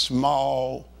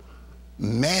small,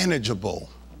 manageable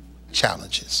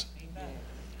challenges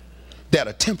that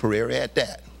are temporary at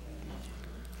that.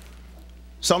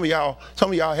 Some of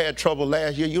y'all had trouble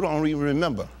last year. You don't even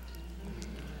remember.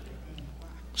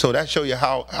 So that shows you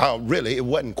how really it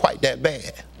wasn't quite that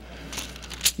bad.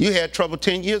 You had trouble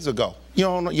 10 years ago. You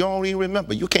don't even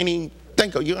remember. You can't even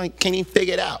think of. You can't even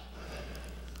figure it out.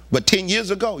 But 10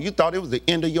 years ago, you thought it was the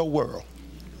end of your world.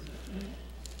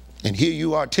 And here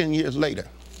you are 10 years later.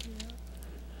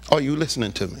 Are you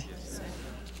listening to me?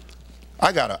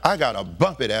 I got a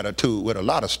bump it attitude with a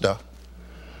lot of stuff.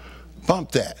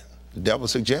 Bump that. The devil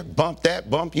suggests, bump that,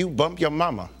 bump you, bump your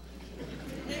mama.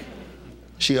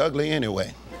 She ugly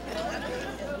anyway.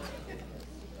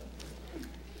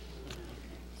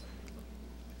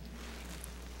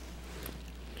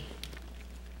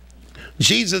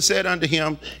 Jesus said unto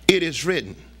him, it is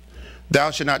written,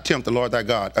 thou shalt not tempt the Lord thy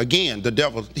God. Again, the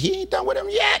devil, he ain't done with him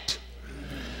yet.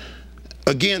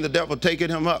 Again, the devil taking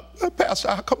him up. Pastor,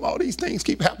 how come all these things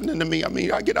keep happening to me? I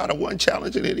mean, I get out of one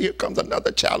challenge and then here comes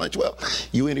another challenge. Well,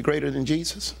 you any greater than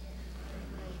Jesus?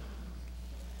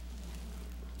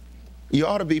 You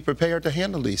ought to be prepared to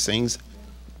handle these things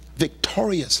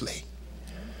victoriously.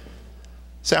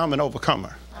 Say, I'm an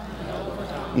overcomer,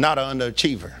 not an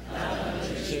underachiever.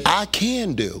 I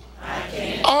can do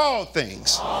all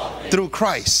things through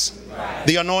Christ,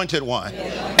 the anointed one,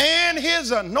 and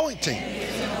his anointing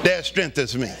that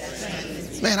strengthens me.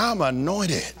 Man, I'm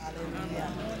anointed.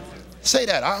 Say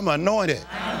that, I'm anointed.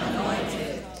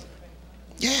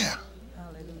 Yeah.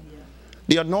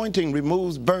 The anointing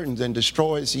removes burdens and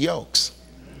destroys yokes.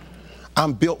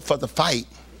 I'm built for the fight.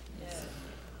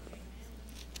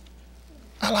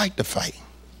 I like to fight.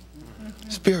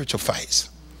 Spiritual fights.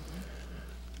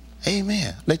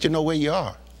 Amen. Let you know where you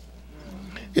are.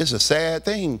 It's a sad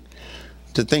thing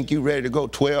to think you're ready to go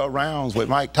 12 rounds with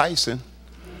Mike Tyson.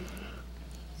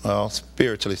 Well,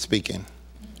 spiritually speaking,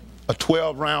 a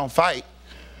 12-round fight,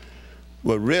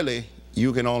 well, really,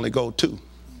 you can only go 2.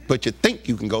 But you think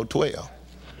you can go 12.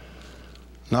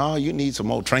 No, you need some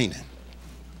more training.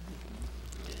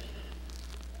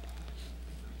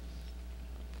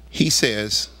 He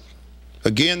says,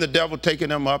 again, the devil taking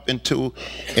them up into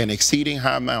an exceeding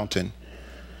high mountain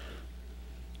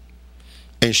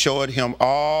and showed him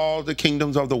all the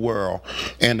kingdoms of the world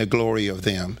and the glory of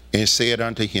them, and said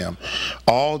unto him,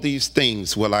 all these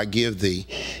things will I give thee,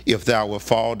 if thou wilt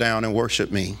fall down and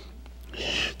worship me.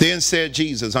 Then said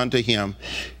Jesus unto him,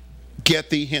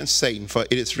 get thee hence, Satan, for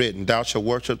it is written, thou shalt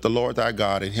worship the Lord thy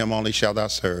God, and him only shalt thou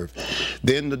serve.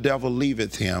 Then the devil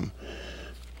leaveth him,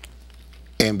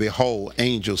 And behold,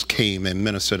 angels came and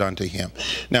ministered unto him.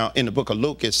 Now, in the book of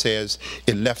Luke, it says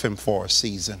it left him for a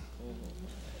season.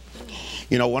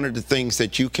 You know, one of the things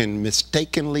that you can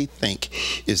mistakenly think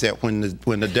is that when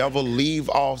the devil leave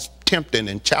off tempting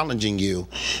and challenging you,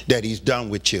 that he's done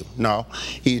with you. No,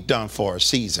 he's done for a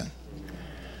season.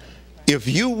 If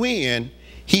you win,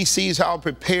 he sees how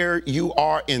prepared you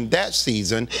are in that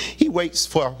season. He waits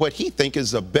for what he thinks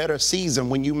is a better season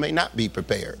when you may not be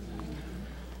prepared.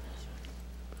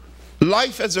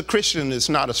 Life as a Christian is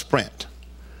not a sprint.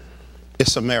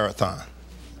 It's a marathon.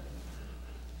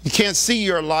 You can't see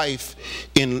your life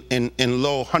in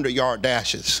low 100-yard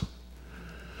dashes.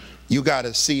 You got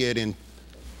to see it in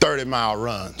 30-mile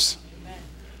runs.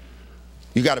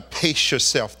 You got to pace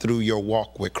yourself through your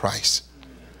walk with Christ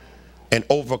and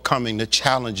overcoming the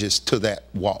challenges to that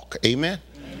walk. Amen?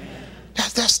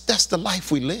 That's the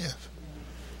life we live.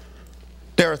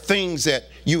 There are things that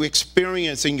you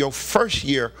experience in your first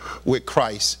year with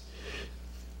Christ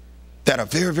that are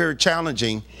very, very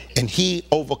challenging, and he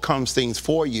overcomes things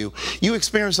for you. You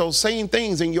experience those same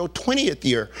things in your 20th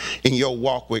year in your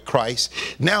walk with Christ.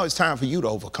 Now it's time for you to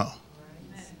overcome.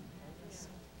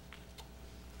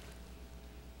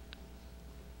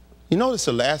 You notice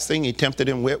the last thing he tempted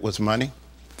him with was money,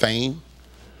 fame,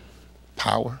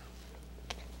 power.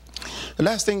 The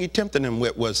last thing he tempted him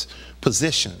with was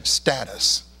position,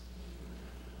 status,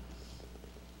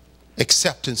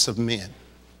 acceptance of men.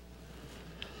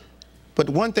 But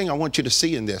one thing I want you to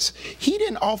see in this, he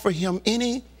didn't offer him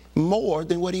any more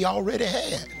than what he already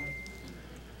had.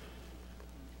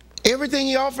 Everything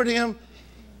he offered him,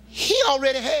 he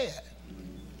already had.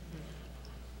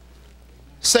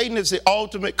 Satan is the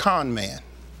ultimate con man.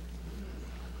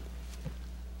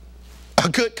 A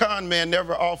good con man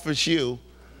never offers you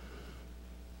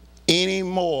any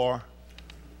more.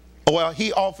 Well,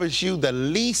 he offers you the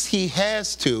least he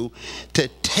has to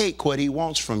take what he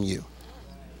wants from you,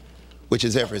 which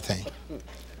is everything.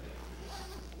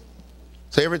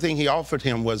 So everything he offered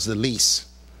him was the least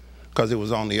because it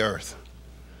was on the earth.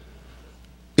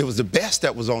 It was the best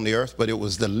that was on the earth, but it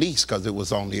was the least because it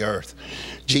was on the earth.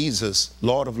 Jesus,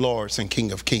 Lord of Lords and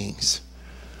King of Kings,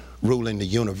 ruling the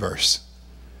universe.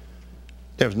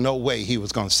 There's no way he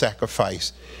was going to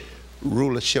sacrifice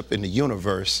rulership in the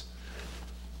universe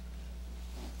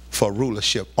for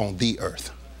rulership on the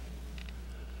earth.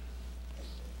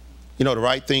 You know, the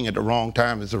right thing at the wrong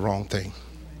time is the wrong thing.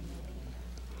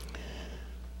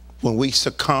 When we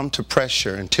succumb to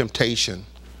pressure and temptation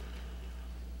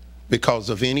because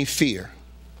of any fear,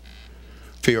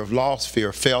 fear of loss, fear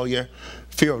of failure,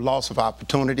 fear of loss of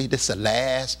opportunity, this is the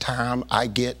last time I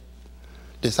get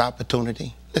this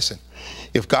opportunity. Listen,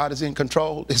 if God is in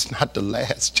control, it's not the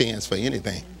last chance for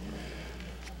anything.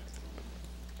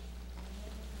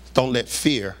 Don't let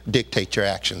fear dictate your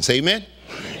actions. Amen?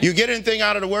 You get anything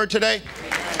out of the word today?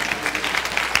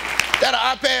 That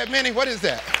an iPad mini? What is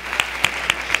that?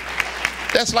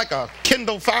 That's like a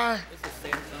Kindle Fire?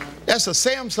 That's a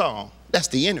Samsung. That's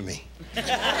the enemy.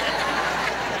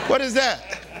 What is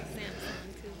that?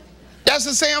 That's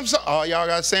a Samsung. Oh, y'all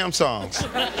got Samsungs.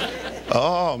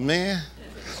 Oh, man.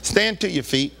 Stand to your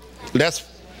feet. Let's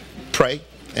pray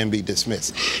and be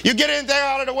dismissed. You get anything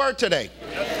out of the word today?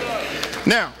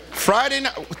 Now, Friday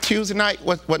night, Tuesday night,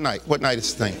 what night? What night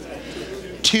is the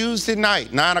thing? Tuesday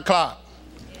night, 9 o'clock.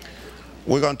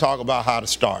 We're going to talk about how to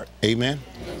start. Amen?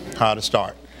 How to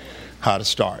start. How to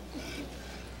start.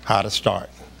 How to start.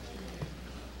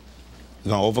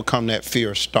 We're going to overcome that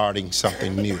fear of starting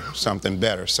something new, something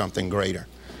better, something greater.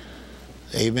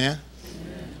 Amen?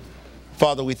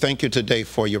 Father, we thank you today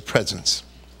for your presence.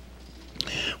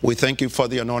 We thank you for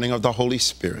the anointing of the Holy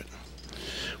Spirit.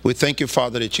 We thank you,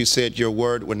 Father, that you said your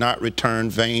word would not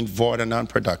return vain, void, and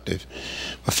unproductive.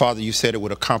 But, Father, you said it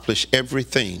would accomplish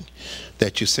everything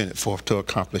that you sent it forth to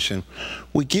accomplish. And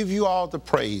we give you all the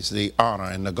praise, the honor,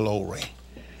 and the glory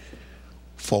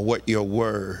for what your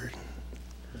word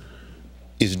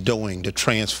is doing to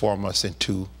transform us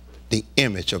into the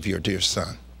image of your dear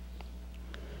Son.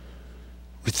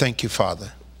 We thank you,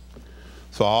 Father,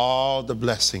 for all the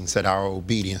blessings that our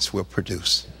obedience will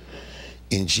produce.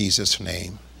 In Jesus'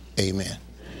 name, amen.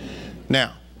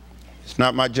 Now, it's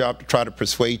not my job to try to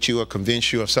persuade you or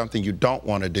convince you of something you don't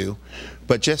want to do,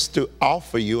 but just to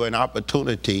offer you an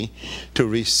opportunity to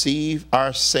receive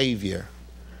our Savior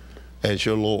as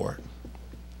your Lord,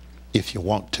 if you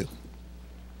want to.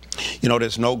 You know,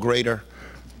 there's no greater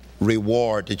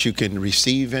reward that you can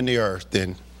receive in the earth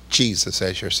than Jesus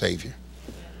as your Savior.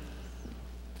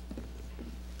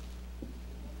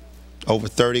 Over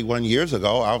 31 years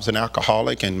ago, I was an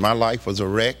alcoholic and my life was a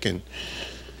wreck, and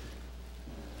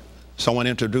someone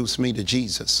introduced me to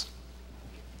Jesus.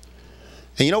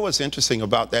 And you know what's interesting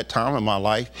about that time in my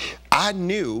life? I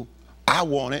knew I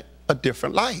wanted a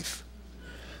different life.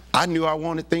 I knew I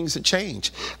wanted things to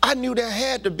change. I knew there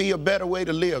had to be a better way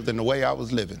to live than the way I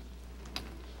was living.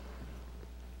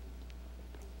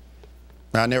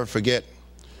 I'll never forget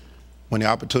when the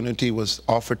opportunity was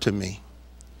offered to me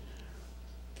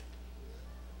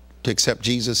to accept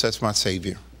Jesus as my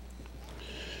Savior.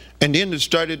 And then to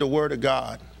study the Word of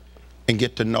God and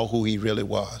get to know who He really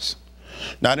was.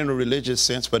 Not in a religious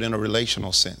sense, but in a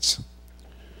relational sense.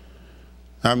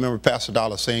 I remember Pastor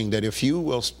Dollar saying that if you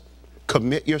will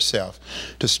commit yourself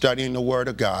to studying the Word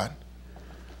of God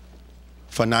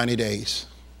for 90 days,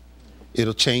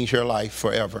 it'll change your life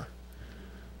forever.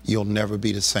 You'll never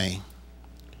be the same.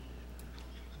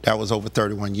 That was over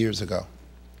 31 years ago.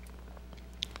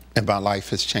 And my life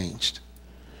has changed.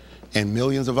 And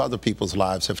millions of other people's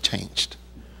lives have changed.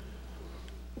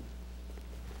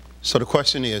 So the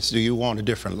question is, do you want a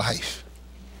different life?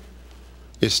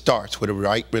 It starts with a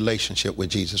right relationship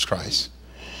with Jesus Christ.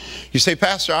 You say,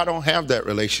 Pastor, I don't have that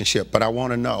relationship, but I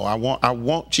want to know. I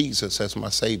want Jesus as my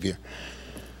Savior.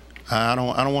 I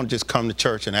don't want to just come to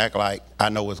church and act like I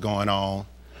know what's going on.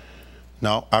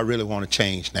 No, I really want to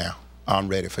change now. I'm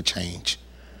ready for change.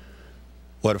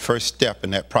 Well, the first step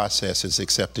in that process is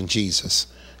accepting Jesus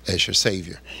as your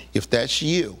Savior. If that's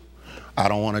you, I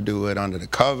don't want to do it under the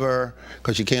cover,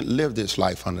 because you can't live this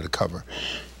life under the cover.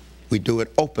 We do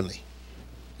it openly.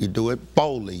 You do it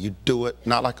boldly. You do it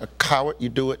not like a coward. You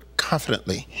do it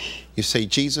confidently. You say,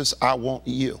 Jesus, I want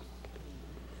you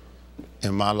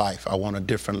in my life. I want a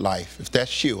different life. If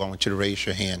that's you, I want you to raise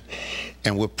your hand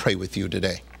and we'll pray with you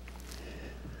today.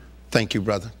 Thank you,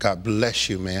 brother. God bless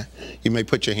you, man. You may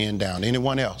put your hand down.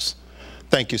 Anyone else?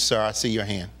 Thank you, sir. I see your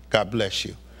hand. God bless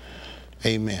you.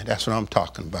 Amen. That's what I'm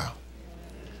talking about.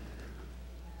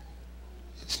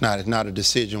 It's not a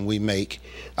decision we make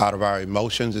out of our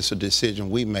emotions. It's a decision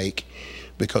we make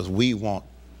because we want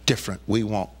different. We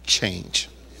want change.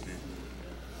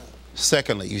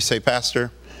 Secondly, you say,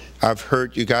 Pastor, I've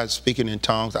heard you guys speaking in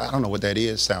tongues. I don't know what that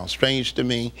is. Sounds strange to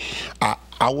me.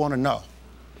 I want to know.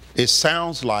 It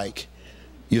sounds like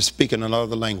you're speaking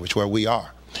another language where we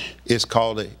are. It's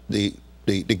called the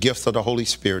gift of the Holy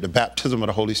Spirit, the baptism of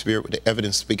the Holy Spirit with the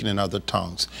evidence speaking in other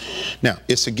tongues. Now,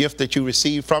 it's a gift that you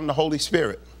receive from the Holy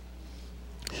Spirit.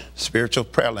 Spiritual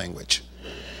prayer language.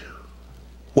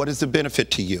 What is the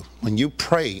benefit to you? When you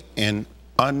pray in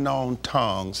unknown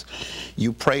tongues,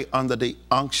 you pray under the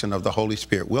unction of the Holy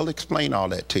Spirit. We'll explain all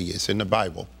that to you. It's in the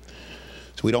Bible.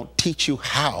 So we don't teach you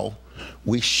how.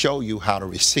 We show you how to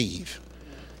receive.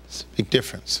 It's a big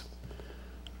difference.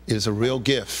 It is a real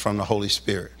gift from the Holy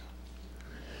Spirit.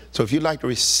 So if you'd like to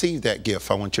receive that gift,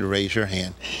 I want you to raise your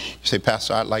hand. You say,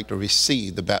 Pastor, I'd like to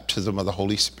receive the baptism of the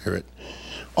Holy Spirit.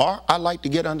 Or I'd like to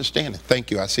get understanding.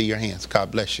 Thank you. I see your hands.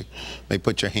 God bless you. You may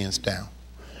put your hands down.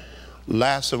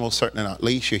 Last and most certainly not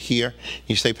least, you're here.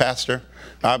 You say, Pastor,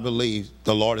 I believe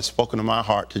the Lord has spoken to my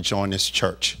heart to join this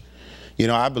church. You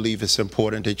know, I believe it's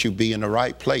important that you be in the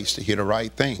right place to hear the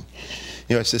right thing.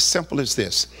 You know, it's as simple as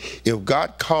this. If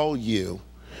God called you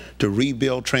to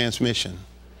rebuild transmission,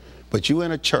 but you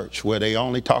in a church where they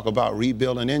only talk about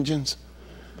rebuilding engines,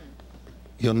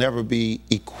 you'll never be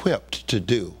equipped to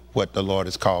do what the Lord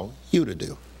has called you to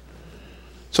do.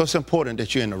 So it's important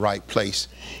that you're in the right place,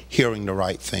 hearing the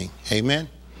right thing. Amen?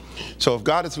 So if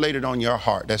God has laid it on your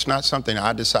heart, that's not something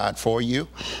I decide for you,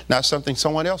 not something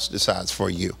someone else decides for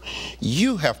you.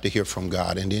 You have to hear from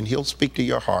God, and then He'll speak to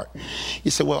your heart.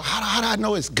 You say, well, how do I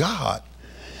know it's God?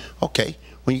 Okay,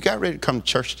 when you got ready to come to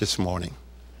church this morning,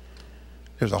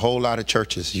 there's a whole lot of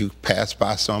churches. You passed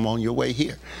by some on your way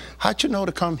here. How'd you know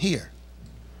to come here?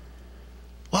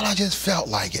 Well, I just felt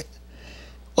like it.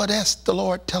 Well, that's the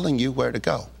Lord telling you where to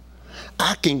go.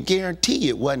 I can guarantee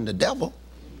it wasn't the devil.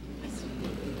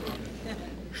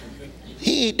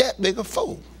 He ain't that big a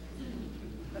fool.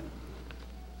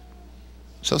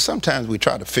 So sometimes we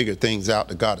try to figure things out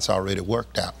that God has already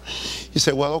worked out. You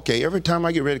say, well, okay, every time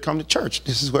I get ready to come to church,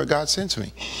 this is where God sends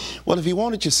me. Well, if He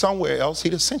wanted you somewhere else,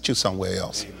 He'd have sent you somewhere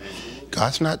else.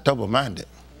 God's not double-minded.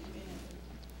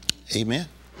 Amen.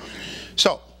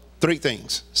 So, 3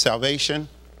 things: salvation,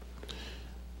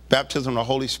 baptism of the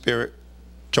Holy Spirit,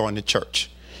 join the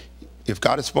church. If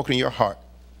God has spoken in your heart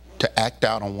to act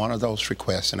out on one of those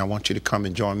requests, and I want you to come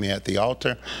and join me at the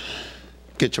altar,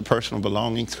 get your personal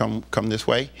belongings, come this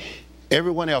way.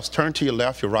 Everyone else, turn to your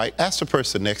left, your right. Ask the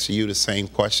person next to you the same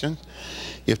question.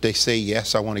 If they say,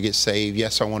 yes, I want to get saved,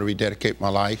 yes, I want to rededicate my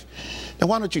life, then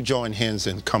why don't you join hands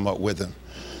and come up with them?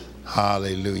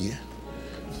 Hallelujah.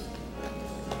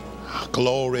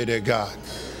 Glory to God.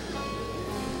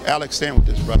 Alex, stand with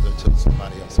this brother until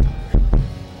somebody else comes.